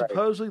Jackson was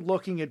supposedly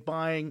looking at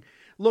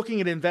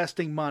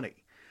investing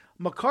money.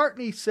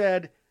 McCartney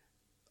said,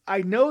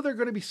 "I know they're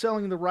going to be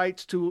selling the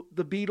rights to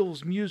the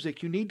Beatles'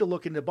 music. You need to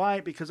look into buying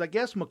it," because I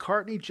guess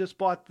McCartney just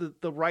bought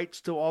the rights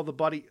to all the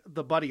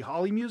Buddy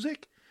Holly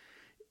music.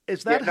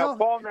 Is that how?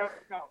 Paul never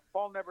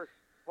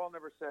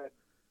said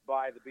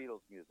buy the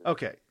Beatles' music.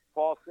 Okay.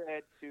 Paul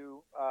said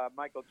to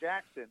Michael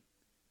Jackson,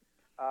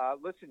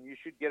 "Listen, you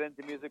should get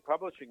into music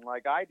publishing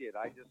like I did.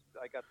 I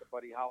got the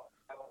Buddy Holly."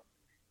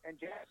 And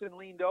Jackson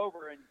leaned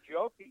over and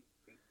jokingly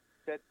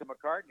said to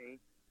McCartney,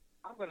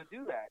 "I'm going to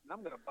do that, and I'm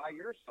going to buy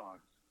your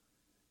songs."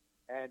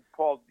 And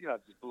Paul,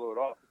 just blew it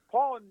off.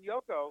 Paul and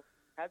Yoko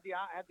had the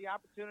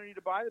opportunity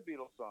to buy the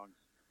Beatles songs.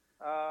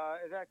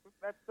 That's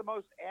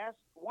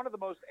one of the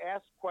most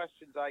asked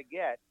questions I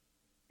get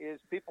is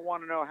people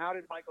want to know, how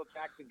did Michael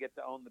Jackson get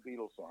to own the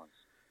Beatles songs?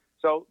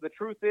 So the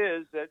truth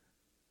is that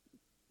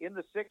in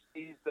the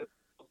 60s, the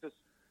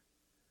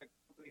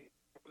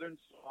Northern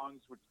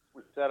songs were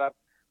set up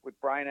with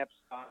Brian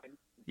Epstein.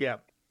 Yeah.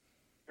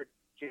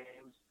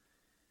 James.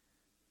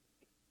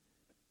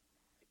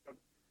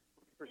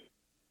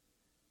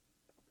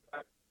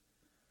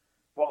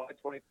 Paul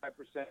had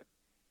 25%,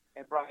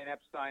 and Brian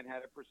Epstein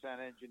had a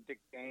percentage, and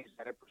Dick James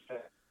had a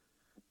percent.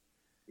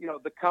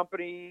 The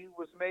company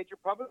was a major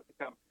public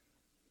company.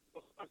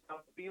 The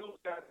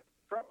Beatles got in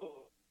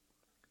trouble.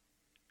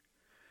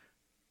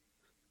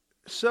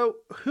 So,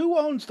 who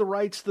owns the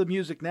rights to the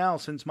music now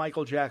since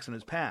Michael Jackson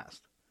has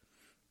passed?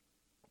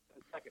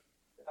 Second,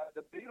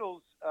 the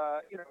Beatles,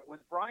 when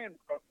Brian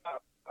broke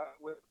up,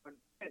 when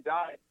Brian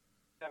died,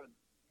 tell him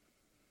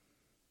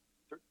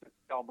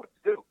what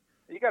to do.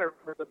 You got to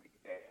remember,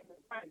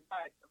 Brian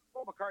died,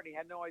 Paul McCartney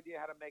had no idea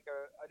how to make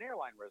an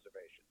airline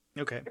reservation.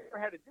 Okay. He never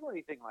had to do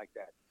anything like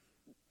that.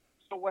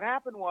 So what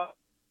happened was,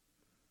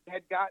 he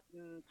had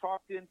gotten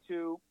talked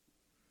into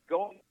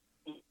going.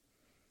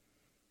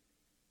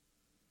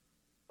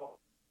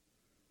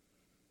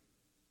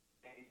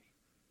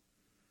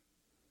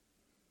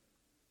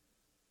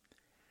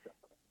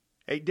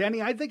 Hey,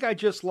 Denny, I think I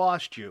just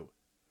lost you.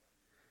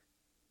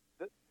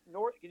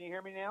 Can you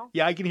hear me now?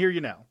 Yeah, I can hear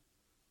you now.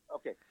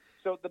 Okay.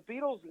 So the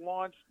Beatles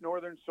launched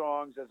Northern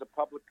Songs as a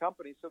public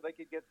company so they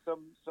could get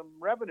some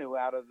revenue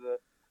out of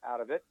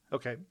it.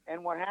 Okay.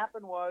 And what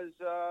happened was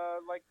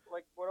like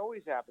what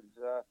always happens.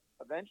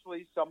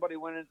 Eventually, somebody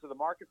went into the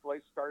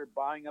marketplace, started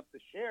buying up the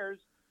shares,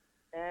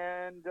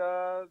 and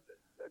a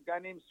guy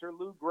named Sir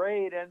Lou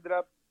Grade ended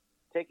up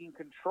taking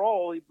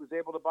control. He was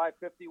able to buy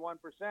 51%.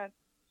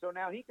 So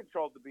now he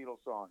controlled the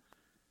Beatles songs.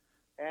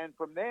 And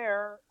from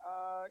there,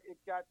 it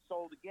got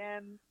sold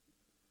again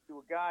to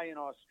a guy in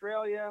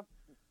Australia.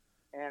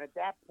 And at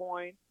that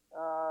point,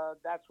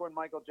 that's when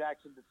Michael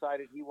Jackson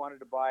decided he wanted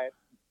to buy it.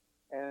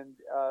 And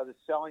the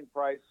selling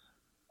price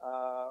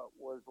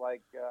was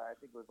like, I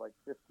think it was like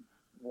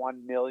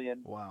 $51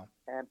 million. Wow.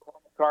 And Paul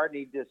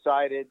McCartney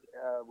decided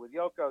with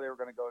Yoko they were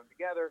going to go in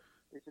together.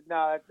 They said,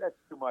 no, that's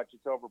too much.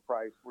 It's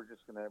overpriced. We're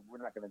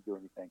not going to do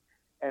anything.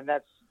 And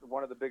that's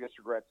one of the biggest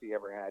regrets he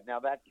ever had.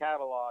 Now, that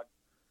catalog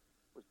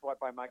was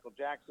bought by Michael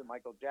Jackson.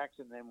 Michael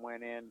Jackson then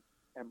went in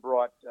and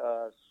brought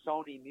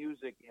Sony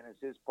Music in as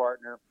his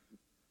partner,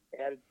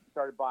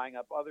 started buying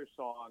up other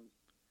songs,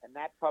 and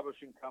that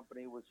publishing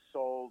company was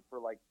sold for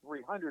like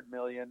 $300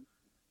 million.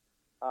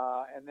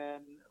 And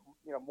then,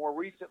 more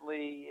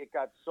recently, it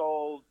got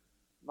sold.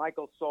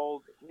 Michael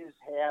sold his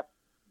half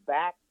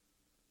back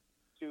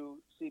to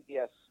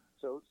CBS.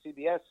 So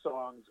CBS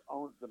Songs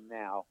owns them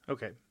now.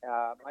 Okay.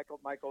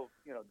 Michael,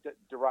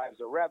 derives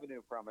a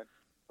revenue from it,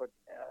 but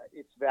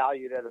it's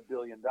valued at $1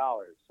 billion.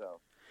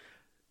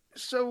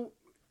 So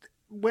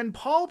when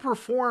Paul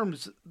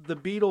performs the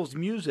Beatles'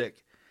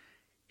 music,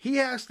 he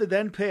has to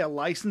then pay a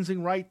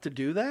licensing right to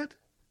do that?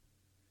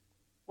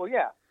 Well,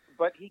 yeah,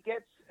 but he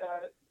gets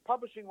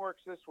publishing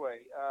works this way.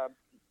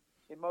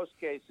 In most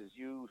cases,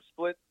 you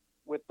split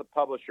with the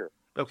publisher.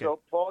 Okay. So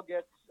Paul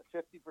gets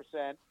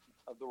 50%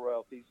 of the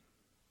royalties.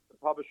 The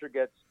publisher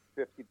gets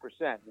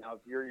 50%. Now, if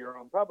you're your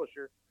own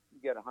publisher,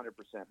 you get 100%.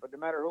 But no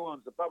matter who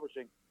owns the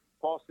publishing,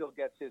 Paul still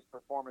gets his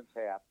performance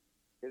half,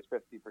 his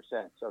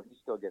 50%. So he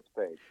still gets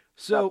paid.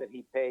 So not that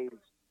he pays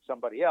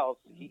somebody else.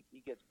 He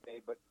gets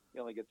paid, but he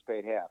only gets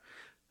paid half.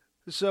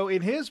 So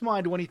in his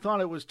mind, when he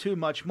thought it was too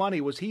much money,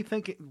 was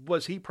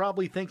he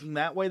probably thinking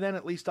that way then?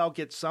 At least I'll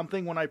get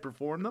something when I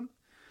perform them?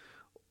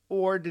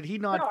 Or did he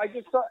not? No, I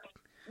just thought.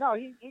 No,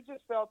 he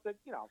just felt that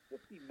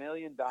 $50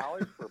 million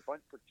for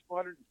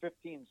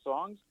 215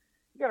 songs.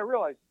 You got to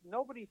realize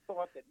nobody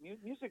thought that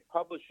music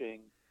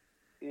publishing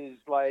is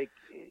like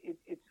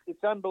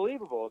it's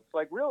unbelievable. It's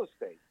like real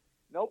estate.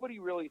 Nobody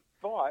really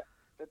thought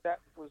that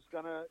was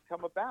going to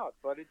come about,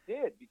 but it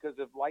did because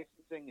of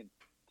licensing and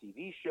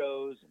TV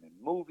shows and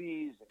in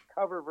movies and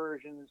cover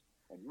versions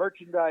and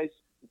merchandise.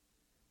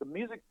 The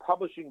music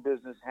publishing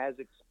business has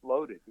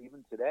exploded.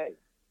 Even today,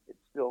 it's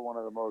still one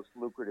of the most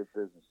lucrative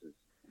businesses.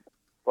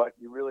 But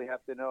you really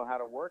have to know how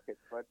to work it.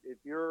 But if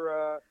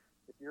you're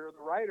the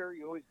writer,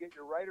 you always get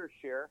your writer's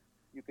share.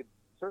 You could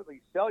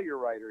certainly sell your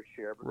writer's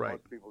share, but Right.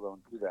 most people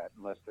don't do that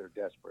unless they're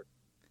desperate.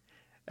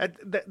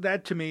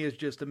 That to me is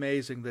just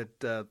amazing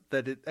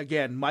that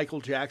again,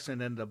 Michael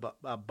Jackson ended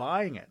up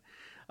buying it.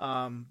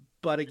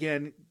 But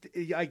again,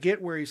 I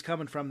get where he's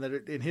coming from,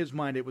 that in his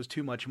mind it was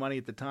too much money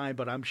at the time,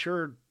 but I'm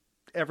sure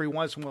every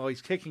once in a while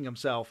he's kicking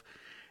himself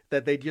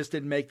that they just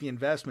didn't make the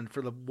investment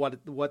for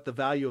what the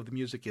value of the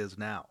music is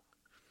now.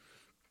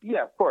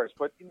 Yeah, of course.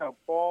 But,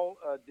 Paul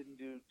didn't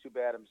do too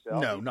bad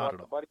himself. No, He not bought at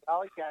all. the Buddy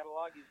Holly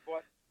catalog. He's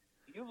bought.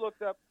 If you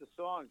looked up the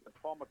songs that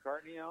Paul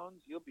McCartney owns,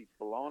 you'll be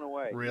blown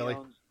away. Really? He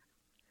owns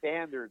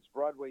standards,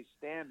 Broadway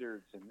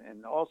standards,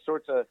 and all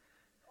sorts of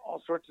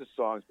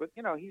songs. But,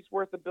 he's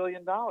worth $1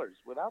 billion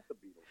without the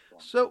Beatles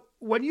songs. So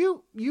when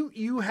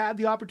you had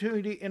the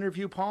opportunity to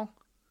interview Paul,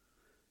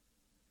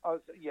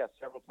 Yes,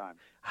 several times.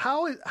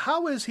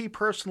 how is he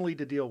personally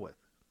to deal with?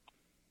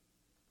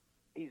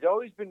 He's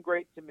always been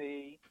great to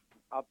me.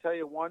 I'll tell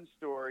you one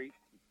story.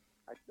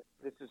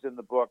 This is in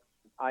the book.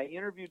 I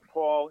interviewed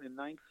Paul in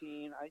I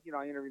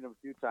interviewed him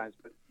a few times,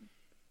 but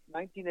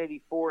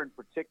 1984 in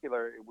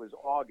particular, it was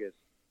August,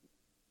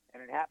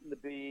 and it happened to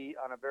be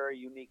on a very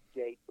unique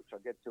date, which I'll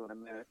get to in a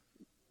minute.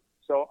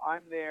 So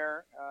I'm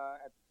there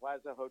at the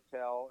Plaza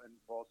Hotel, and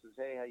Paul says,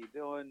 "Hey, how you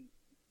doing?"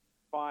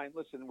 "Fine.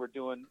 Listen, we're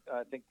doing,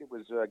 I think it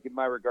was Give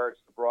My Regards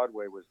to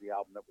Broadway was the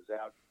album that was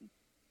out."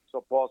 So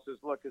Paul says,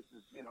 "Look, this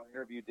is,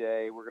 interview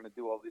day. We're going to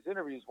do all these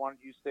interviews. Why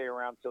don't you stay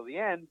around till the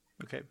end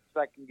Okay. so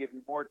I can give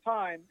you more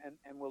time,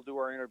 and we'll do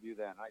our interview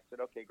then." I said,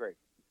 "Okay, great."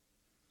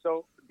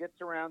 So it gets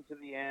around to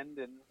the end,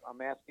 and I'm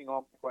asking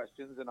all the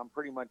questions, and I'm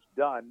pretty much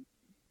done.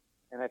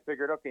 And I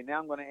figured, okay, now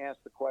I'm going to ask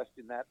the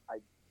question that I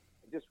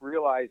just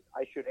realized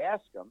I should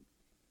ask him,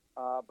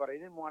 but I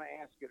didn't want to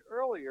ask it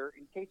earlier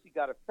in case he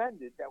got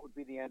offended. That would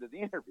be the end of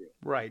the interview.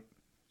 Right.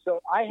 So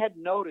I had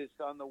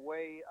noticed on the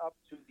way up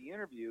to the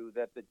interview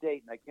that the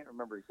date, and I can't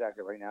remember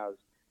exactly right now, is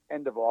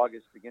end of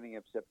August, beginning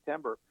of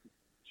September,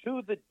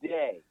 to the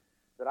day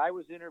that I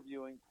was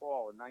interviewing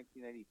Paul in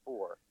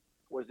 1984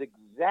 was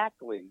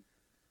exactly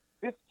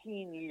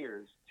 15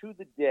 years to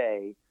the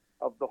day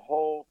of the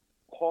whole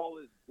Paul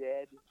is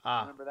dead.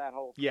 Ah, Remember that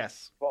whole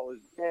yes. Paul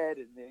is dead,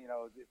 and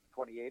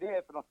 28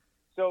 if and all.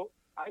 So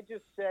I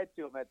just said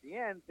to him at the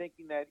end,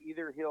 thinking that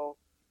either he'll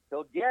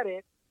get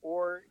it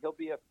or he'll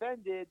be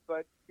offended.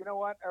 But you know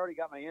what? I already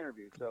got my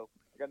interview, so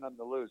I got nothing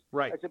to lose.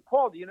 Right. I said,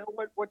 Paul, do you know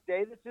what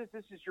day this is?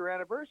 This is your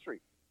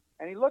anniversary.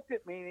 And he looked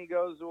at me and he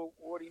goes, well,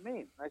 what do you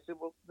mean? I said,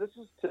 well, this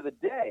is to the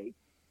day,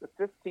 the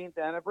 15th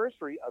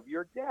anniversary of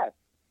your death.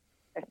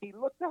 And he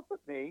looked up at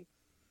me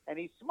and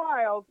he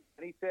smiled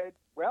and he said,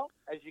 well,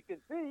 as you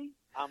can see,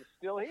 I'm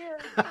still here.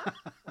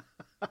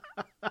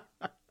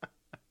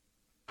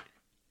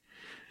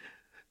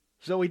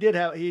 So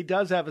he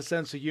does have a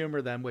sense of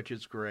humor then, which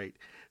is great.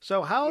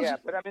 So Yeah,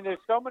 but I mean, there's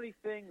so many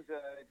things.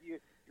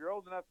 If you're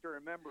old enough to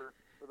remember,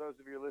 for those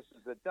of your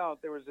listeners that don't,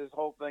 there was this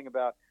whole thing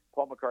about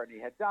Paul McCartney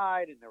had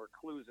died, and there were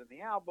clues in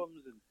the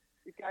albums, and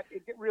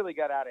it really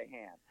got out of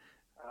hand.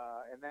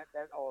 And that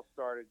all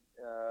started,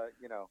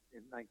 in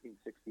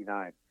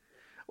 1969.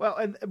 Well,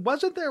 and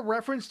wasn't there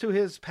reference to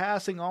his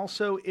passing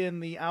also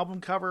in the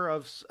album cover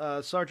of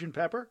Sgt.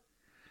 Pepper?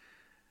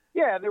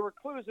 Yeah, there were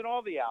clues in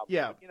all the albums.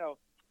 Yeah. But,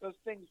 those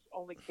things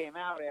only came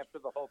out after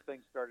the whole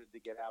thing started to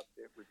get out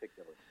there.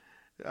 Ridiculous.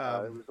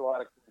 There was a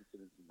lot of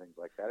coincidence and things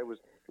like that. It was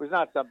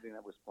not something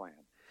that was planned.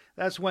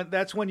 That's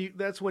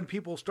when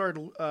people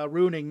started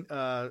ruining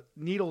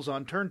needles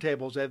on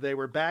turntables as they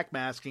were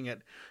backmasking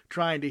it,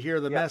 trying to hear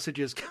the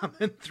messages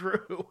coming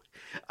through.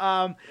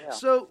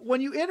 So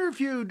when you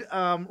interviewed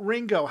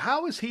Ringo,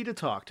 how was he to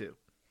talk to?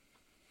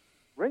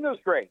 Ringo's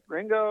great.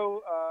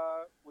 Ringo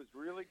was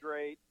really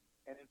great,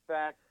 and in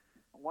fact,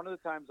 one of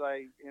the times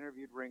I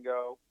interviewed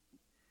Ringo,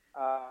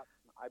 I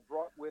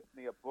brought with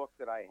me a book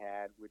that I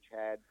had, which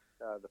had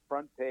the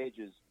front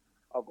pages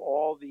of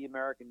all the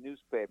American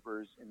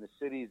newspapers in the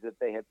cities that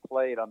they had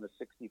played on the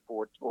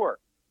 64 tour.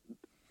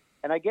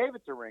 And I gave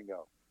it to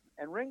Ringo.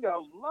 And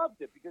Ringo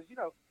loved it because,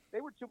 they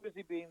were too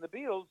busy being the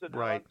Beatles and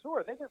on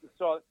tour. They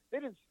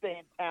didn't stay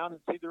in town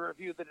and see the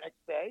review the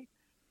next day.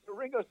 So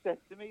Ringo said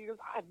to me, he goes,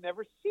 I've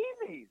never seen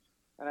these.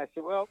 And I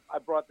said, well, I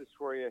brought this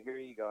for you. Here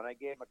you go. And I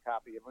gave him a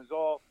copy. It was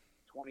all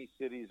 20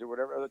 cities or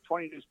whatever,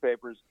 20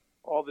 newspapers,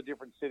 all the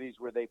different cities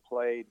where they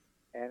played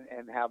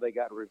and how they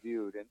got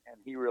reviewed. And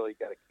he really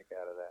got a kick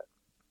out of that.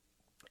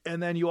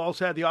 And then you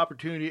also had the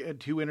opportunity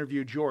to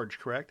interview George,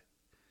 correct?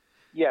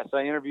 Yes,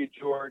 I interviewed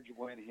George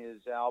when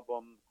his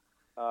album,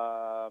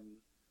 I'm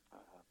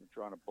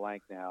drawing a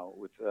blank now,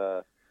 with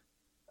Got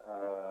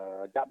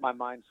My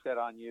Mind Set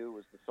on You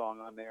was the song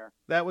on there.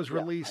 That was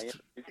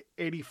released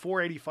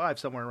 84, 85,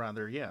 somewhere around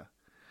there, yeah.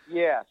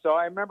 Yeah, so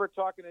I remember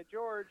talking to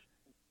George,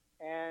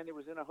 and it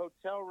was in a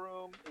hotel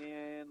room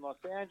in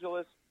Los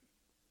Angeles,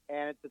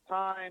 and at the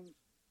time,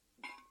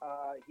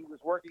 he was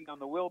working on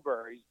the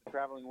Wilburys, the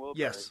Traveling Wilburys.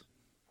 Yes.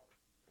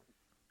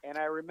 And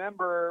I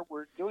remember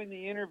we're doing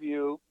the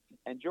interview,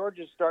 and George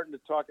is starting to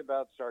talk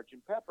about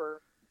Sgt.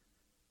 Pepper,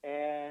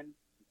 and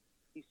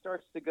he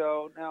starts to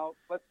go, now,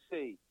 let's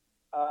see.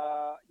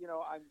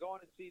 I'm going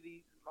to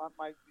see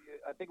I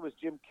think it was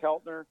Jim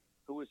Keltner,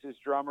 who was his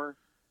drummer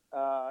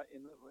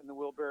in the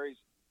Wilburys.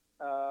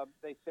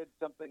 They said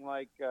something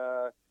like,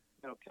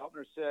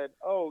 Keltner said,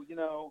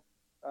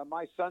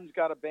 my son's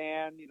got a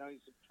band,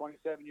 he's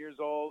 27 years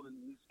old, and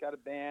he's got a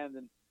band,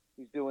 and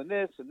he's doing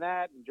this and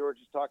that, and George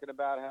is talking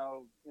about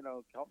how,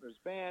 Keltner's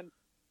band.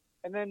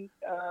 And then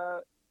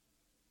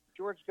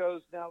George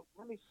goes, now,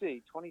 let me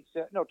see,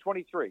 23. It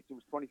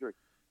was 23.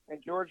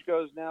 And George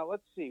goes, now,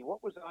 let's see,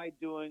 what was I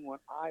doing when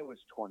I was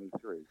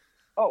 23?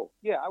 Oh,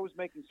 yeah, I was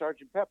making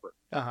Sgt. Pepper.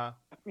 Uh-huh.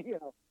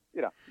 It's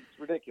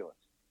ridiculous.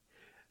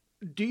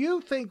 Do you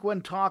think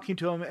when talking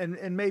to him,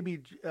 and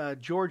maybe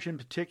George in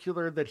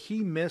particular, that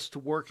he missed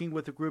working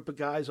with a group of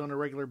guys on a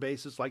regular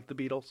basis like the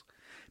Beatles?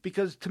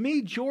 Because to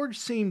me, George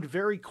seemed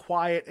very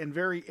quiet and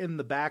very in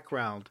the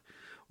background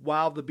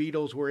while the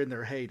Beatles were in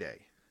their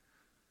heyday.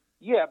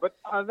 Yeah, but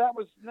that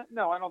was,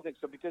 no, I don't think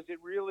so, because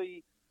it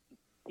really,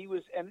 he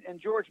was,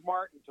 and George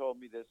Martin told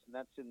me this, and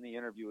that's in the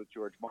interview with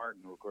George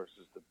Martin, who of course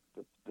is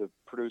the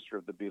producer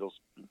of the Beatles.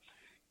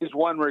 His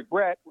one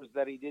regret was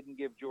that he didn't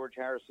give George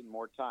Harrison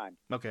more time.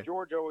 Okay.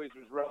 George always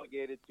was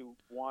relegated to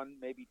one,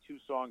 maybe two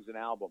songs an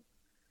album.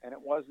 And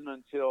it wasn't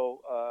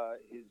until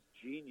his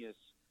Genius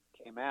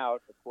came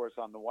out, of course,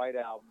 on the White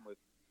Album with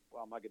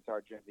While My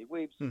Guitar Gently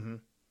Weeps. Mm-hmm.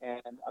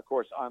 And, of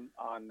course, on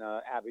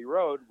Abbey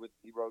Road,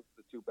 he wrote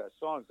the two best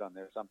songs on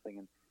there, Something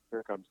and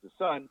Here Comes the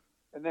Sun.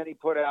 And then he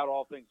put out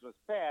All Things Must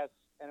Pass,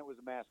 and it was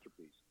a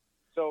masterpiece.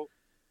 So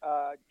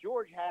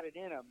George had it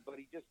in him, but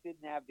he just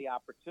didn't have the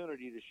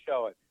opportunity to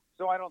show it.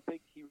 So I don't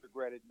think he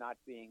regretted not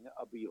being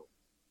a Beatle.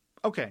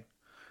 Okay.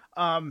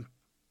 And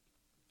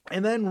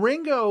then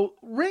Ringo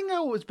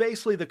was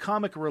basically the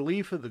comic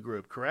relief of the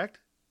group, correct?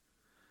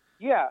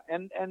 Yeah,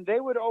 and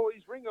they would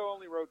always, Ringo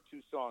only wrote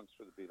two songs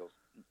for the Beatles.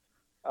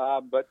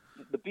 But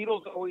the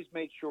Beatles always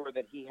made sure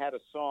that he had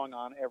a song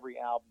on every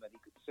album that he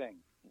could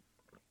sing.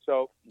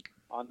 So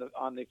on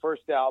the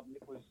first album,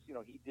 it was,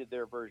 he did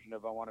their version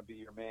of I Want to Be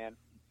Your Man.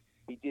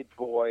 He did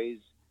Boys.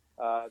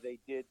 They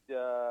did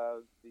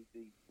the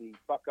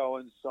Buck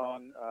Owens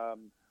song,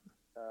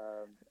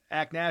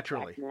 Act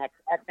Naturally.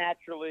 Act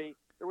Naturally.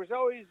 There was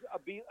always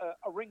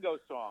a Ringo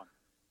song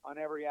on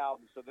every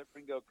album so that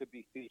Ringo could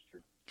be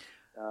featured.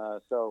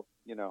 So,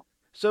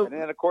 and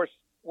then, of course,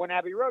 when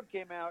Abbey Road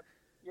came out,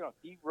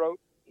 he wrote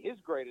his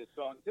greatest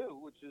song, too,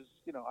 which is,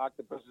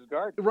 Octopus's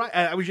Garden. Right.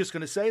 I was just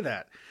going to say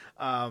that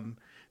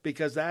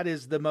because that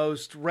is the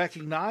most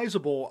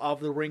recognizable of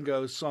the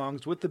Ringo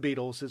songs with the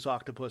Beatles is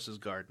Octopus's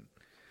Garden.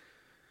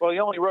 Well, he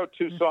only wrote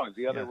 2 songs.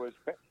 The other was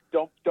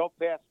Don't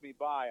Pass Me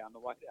By on the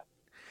White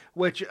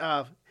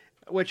Album.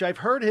 Which I've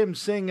heard him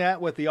sing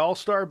at with the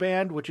All-Star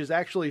Band, which is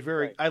actually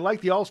very... Right. I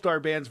like the All-Star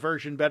Band's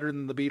version better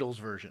than the Beatles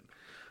version.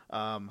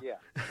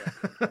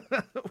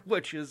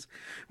 Which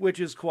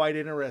is quite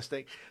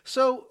interesting.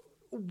 So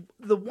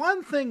the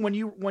one thing when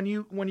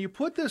you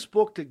put this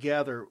book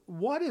together,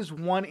 what is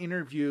one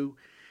individual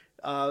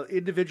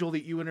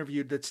that you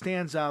interviewed that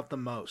stands out the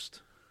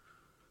most?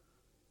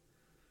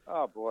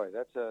 Oh boy,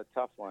 that's a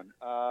tough one.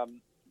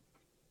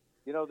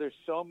 There's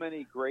so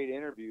many great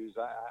interviews.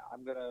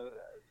 I'm going to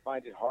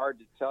find it hard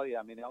to tell you.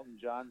 I mean, Elton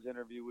John's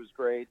interview was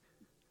great.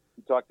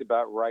 He talked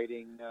about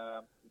writing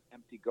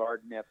Empty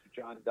Garden after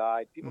John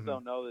died. People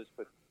don't know this,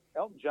 but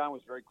Elton John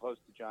was very close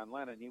to John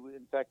Lennon.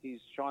 In fact, he's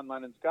Sean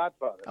Lennon's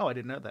godfather. Oh, I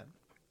didn't know that.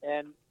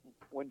 And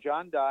when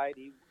John died,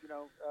 he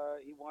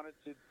wanted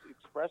to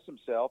express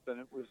himself,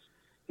 and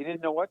he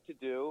didn't know what to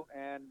do.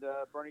 And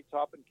Bernie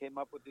Taupin came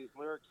up with these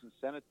lyrics and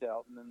sent it to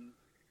Elton, and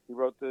he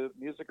wrote the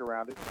music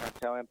around it. And that's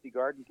how Empty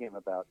Garden came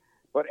about.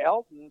 But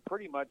Elton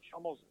pretty much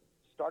almost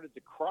started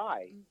to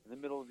cry in the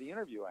middle of the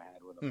interview I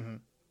had with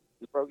him.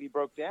 He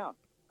broke down,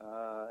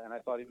 and I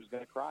thought he was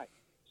going to cry.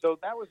 So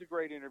that was a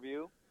great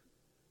interview.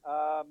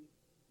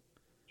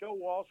 Joe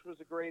Walsh was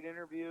a great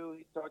interview.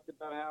 He talked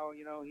about how,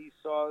 he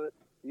saw the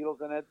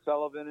Beatles and Ed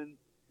Sullivan, and,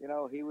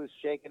 he was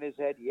shaking his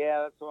head,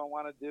 yeah, that's what I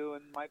want to do.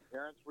 And my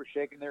parents were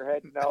shaking their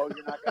head, no,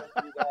 you're not going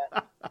to do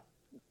that.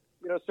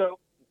 So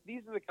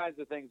these are the kinds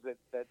of things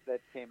that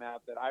came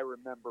out that I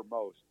remember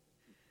most.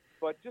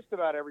 But just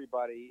about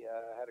everybody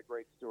had a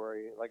great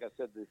story. Like I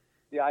said,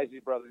 the Isley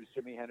Brothers,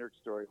 Jimi Hendrix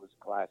story was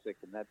classic,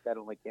 and that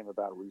only came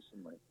about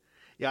recently.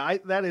 Yeah,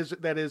 that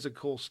is a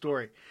cool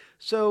story.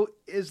 So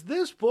is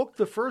this book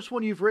the first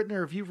one you've written,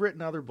 or have you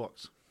written other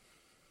books?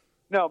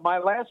 No, my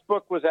last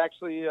book was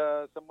actually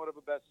somewhat of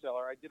a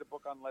bestseller. I did a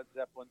book on Led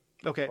Zeppelin.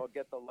 Okay. Called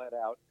Get the Lead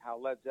Out, how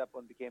Led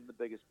Zeppelin became the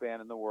biggest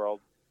band in the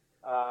world.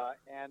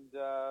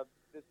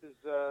 This is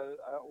a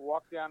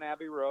Walk Down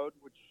Abbey Road,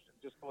 which,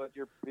 just to let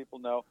your people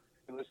know,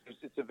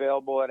 it's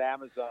available at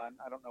Amazon.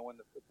 I don't know when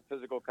the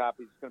physical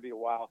copy. It's going to be a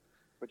while,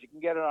 but you can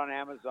get it on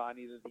Amazon,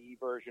 either the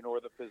e-version or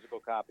the physical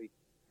copy.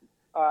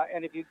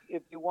 And if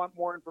you want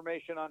more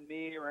information on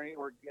me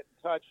or get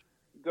in touch,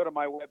 go to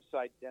my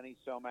website,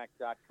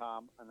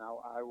 DennySomach.com, and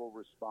I will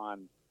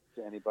respond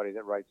to anybody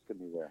that writes to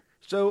me there.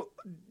 So,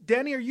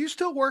 Denny, are you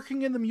still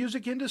working in the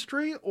music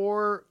industry,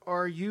 or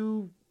are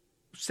you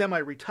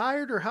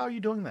semi-retired, or how are you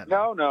doing that?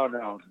 No.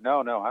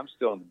 I'm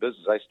still in the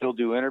business. I still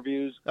do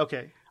interviews.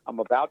 Okay. I'm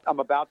about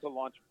to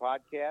launch a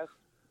podcast.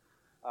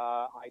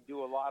 I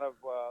do a lot of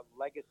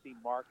legacy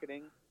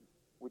marketing,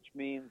 which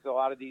means a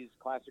lot of these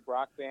classic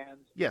rock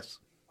bands yes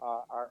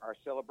are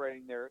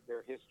celebrating their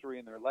history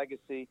and their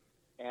legacy.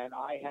 And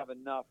I have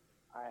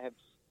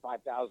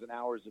 5,000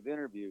 hours of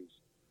interviews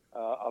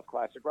of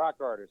classic rock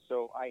artists.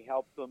 So I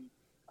help them.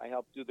 I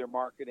help do their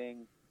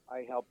marketing.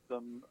 I help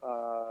them,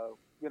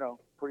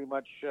 pretty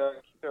much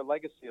keep their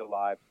legacy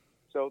alive.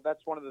 So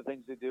that's one of the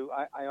things they do.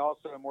 I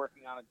also am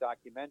working on a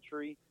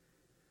documentary,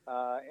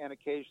 and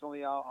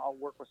occasionally I'll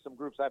work with some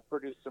groups. I've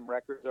produced some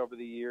records over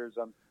the years.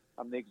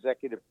 I'm the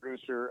executive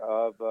producer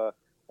of a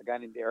guy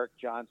named Eric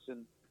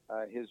Johnson.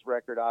 His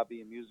record,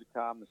 Avi and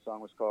Musicom, the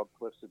song was called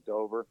Cliffs of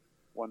Dover,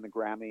 won the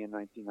Grammy in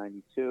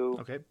 1992.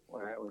 Okay. It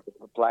was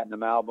a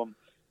platinum album.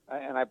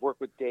 And I've worked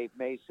with Dave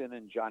Mason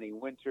and Johnny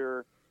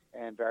Winter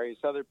and various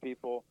other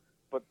people.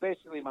 But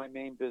basically my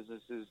main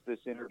business is this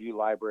interview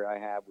library I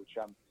have, which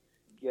I'm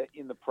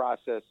in the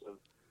process of.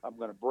 I'm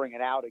going to bring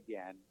it out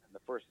again. And the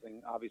first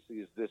thing, obviously,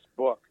 is this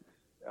book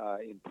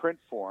in print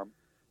form,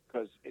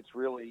 because it's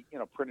really,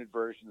 printed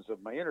versions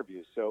of my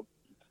interviews. So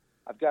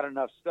I've got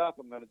enough stuff.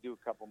 I'm going to do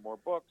a couple more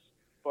books.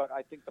 But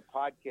I think the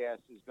podcast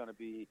is going to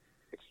be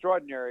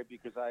extraordinary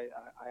because I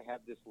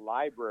have this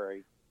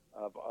library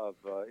of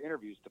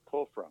interviews to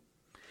pull from.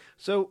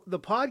 So the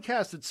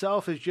podcast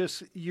itself is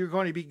just, you're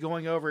going to be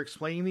going over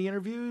explaining the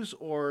interviews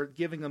or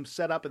giving them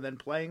set up and then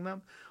playing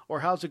them, or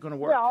how's it going to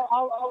work? Yeah,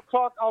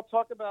 I'll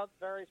talk about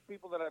various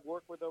people that I've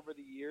worked with over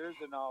the years,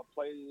 and I'll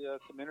play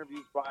some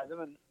interviews by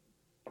them, and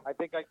I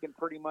think I can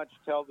pretty much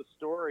tell the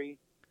story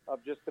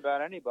of just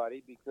about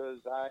anybody because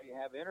I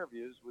have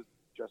interviews with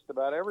just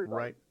about everybody.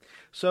 Right.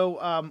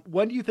 So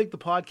when do you think the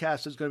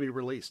podcast is going to be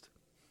released?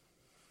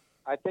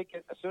 I think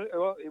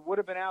it would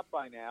have been out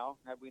by now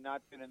had we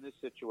not been in this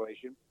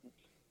situation.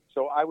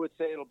 So I would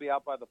say it'll be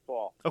out by the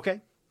fall.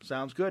 Okay,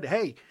 sounds good.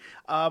 Hey,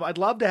 I'd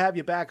love to have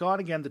you back on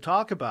again to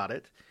talk about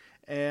it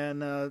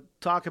and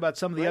talk about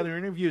some of the other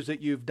interviews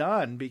that you've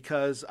done,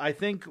 because I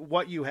think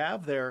what you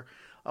have there,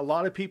 a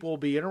lot of people will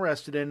be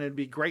interested in, and it'd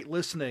be great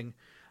listening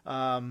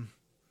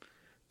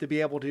to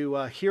be able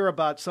to hear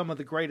about some of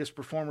the greatest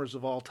performers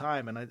of all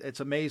time. And it's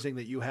amazing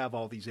that you have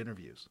all these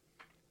interviews.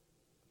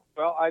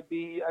 Well, I'd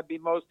be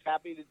most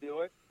happy to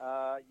do it.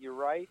 You're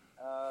right.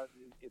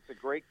 It's a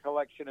great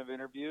collection of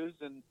interviews,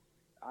 and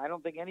I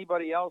don't think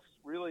anybody else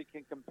really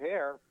can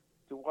compare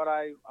to what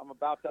I'm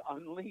about to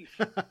unleash.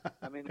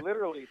 I mean,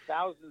 literally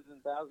thousands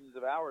and thousands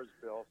of hours,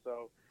 Bill.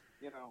 So,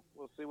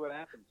 we'll see what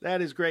happens.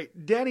 That is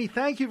great. Denny,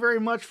 thank you very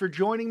much for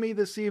joining me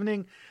this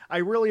evening. I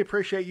really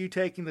appreciate you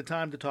taking the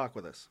time to talk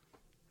with us.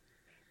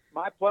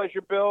 My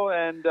pleasure, Bill,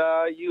 and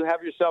you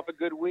have yourself a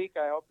good week.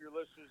 I hope your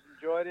listeners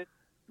enjoyed it.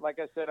 Like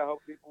I said, I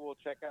hope people will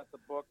check out the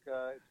book.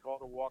 It's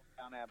called A Walk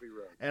Down Abbey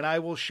Road. And I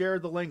will share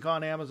the link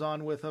on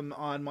Amazon with them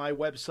on my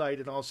website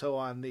and also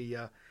on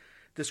the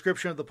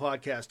description of the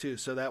podcast, too,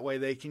 so that way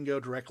they can go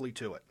directly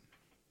to it.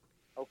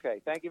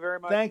 Okay. Thank you very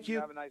much. Thank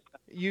you. Have a nice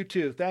night. You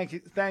too. Thank you.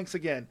 Thanks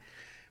again.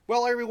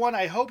 Well, everyone,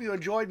 I hope you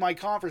enjoyed my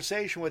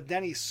conversation with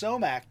Denny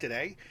Somach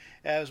today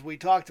as we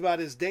talked about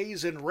his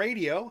days in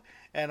radio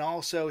and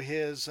also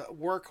his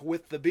work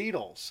with the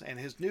Beatles and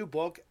his new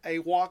book, A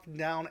Walk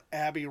Down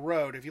Abbey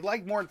Road. If you'd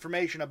like more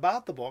information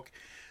about the book,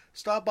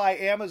 stop by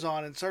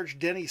Amazon and search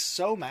Denny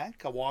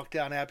Somach, A Walk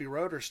Down Abbey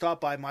Road, or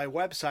stop by my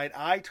website,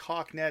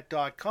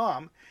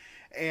 italknet.com,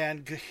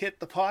 and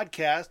hit the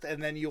podcast,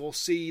 and then you'll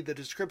see the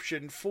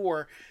description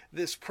for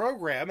this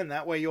program, and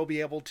that way you'll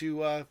be able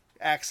to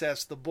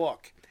access the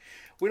book.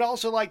 We'd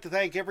also like to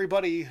thank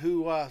everybody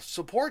who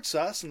supports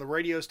us and the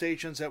radio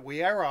stations that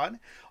we air on.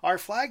 Our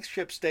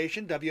flagship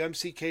station,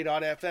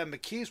 WMCK.FM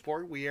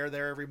McKeesport, we air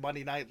there every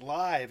Monday night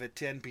live at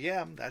 10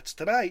 p.m. That's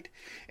tonight.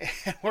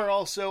 And we're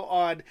also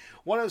on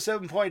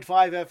 107.5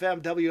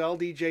 FM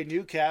WLDJ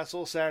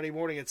Newcastle, Saturday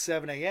morning at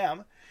 7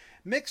 a.m.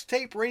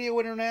 Mixtape Radio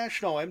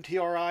International,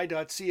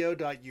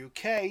 mtri.co.uk,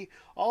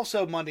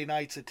 also Monday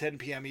nights at 10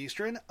 p.m.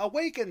 Eastern.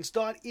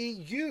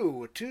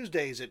 Awakens.eu,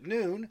 Tuesdays at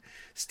noon.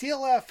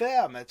 Steel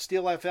FM at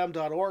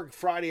steelfm.org,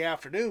 Friday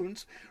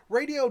afternoons.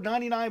 Radio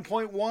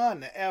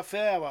 99.1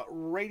 FM,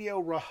 Radio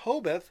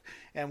Rehoboth,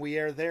 and we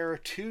air there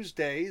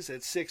Tuesdays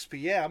at 6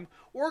 p.m.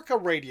 Orca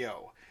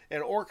Radio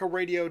at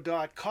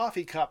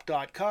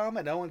orcaradio.coffeecup.com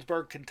in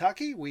Owensburg,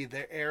 Kentucky. We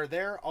air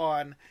there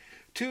on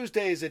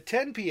Tuesdays at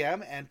 10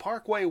 p.m. and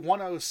Parkway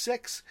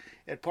 106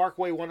 at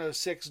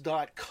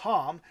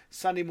parkway106.com,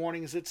 Sunday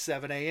mornings at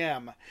 7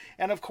 a.m.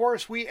 And of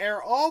course, we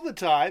air all the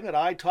time at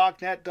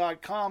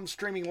italknet.com,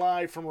 streaming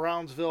live from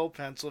Roundsville,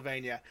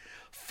 Pennsylvania.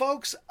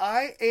 Folks,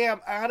 I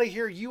am out of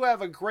here. You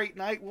have a great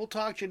night. We'll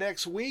talk to you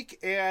next week.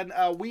 And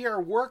we are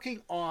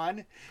working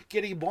on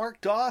getting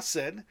Mark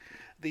Dawson,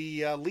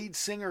 the lead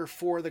singer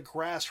for the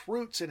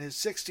Grassroots, in his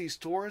 60s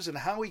tours, and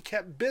how he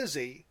kept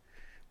busy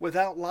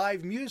without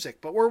live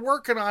music. But we're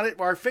working on it.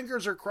 Our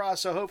fingers are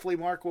crossed, so hopefully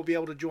Mark will be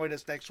able to join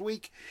us next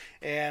week.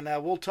 And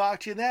we'll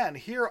talk to you then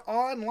here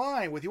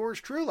online with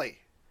yours truly,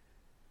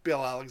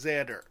 Bill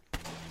Alexander.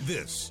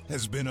 This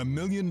has been a $1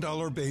 Million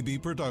Baby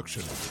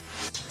production.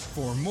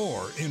 For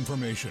more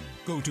information,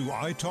 go to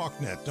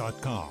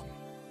italknet.com.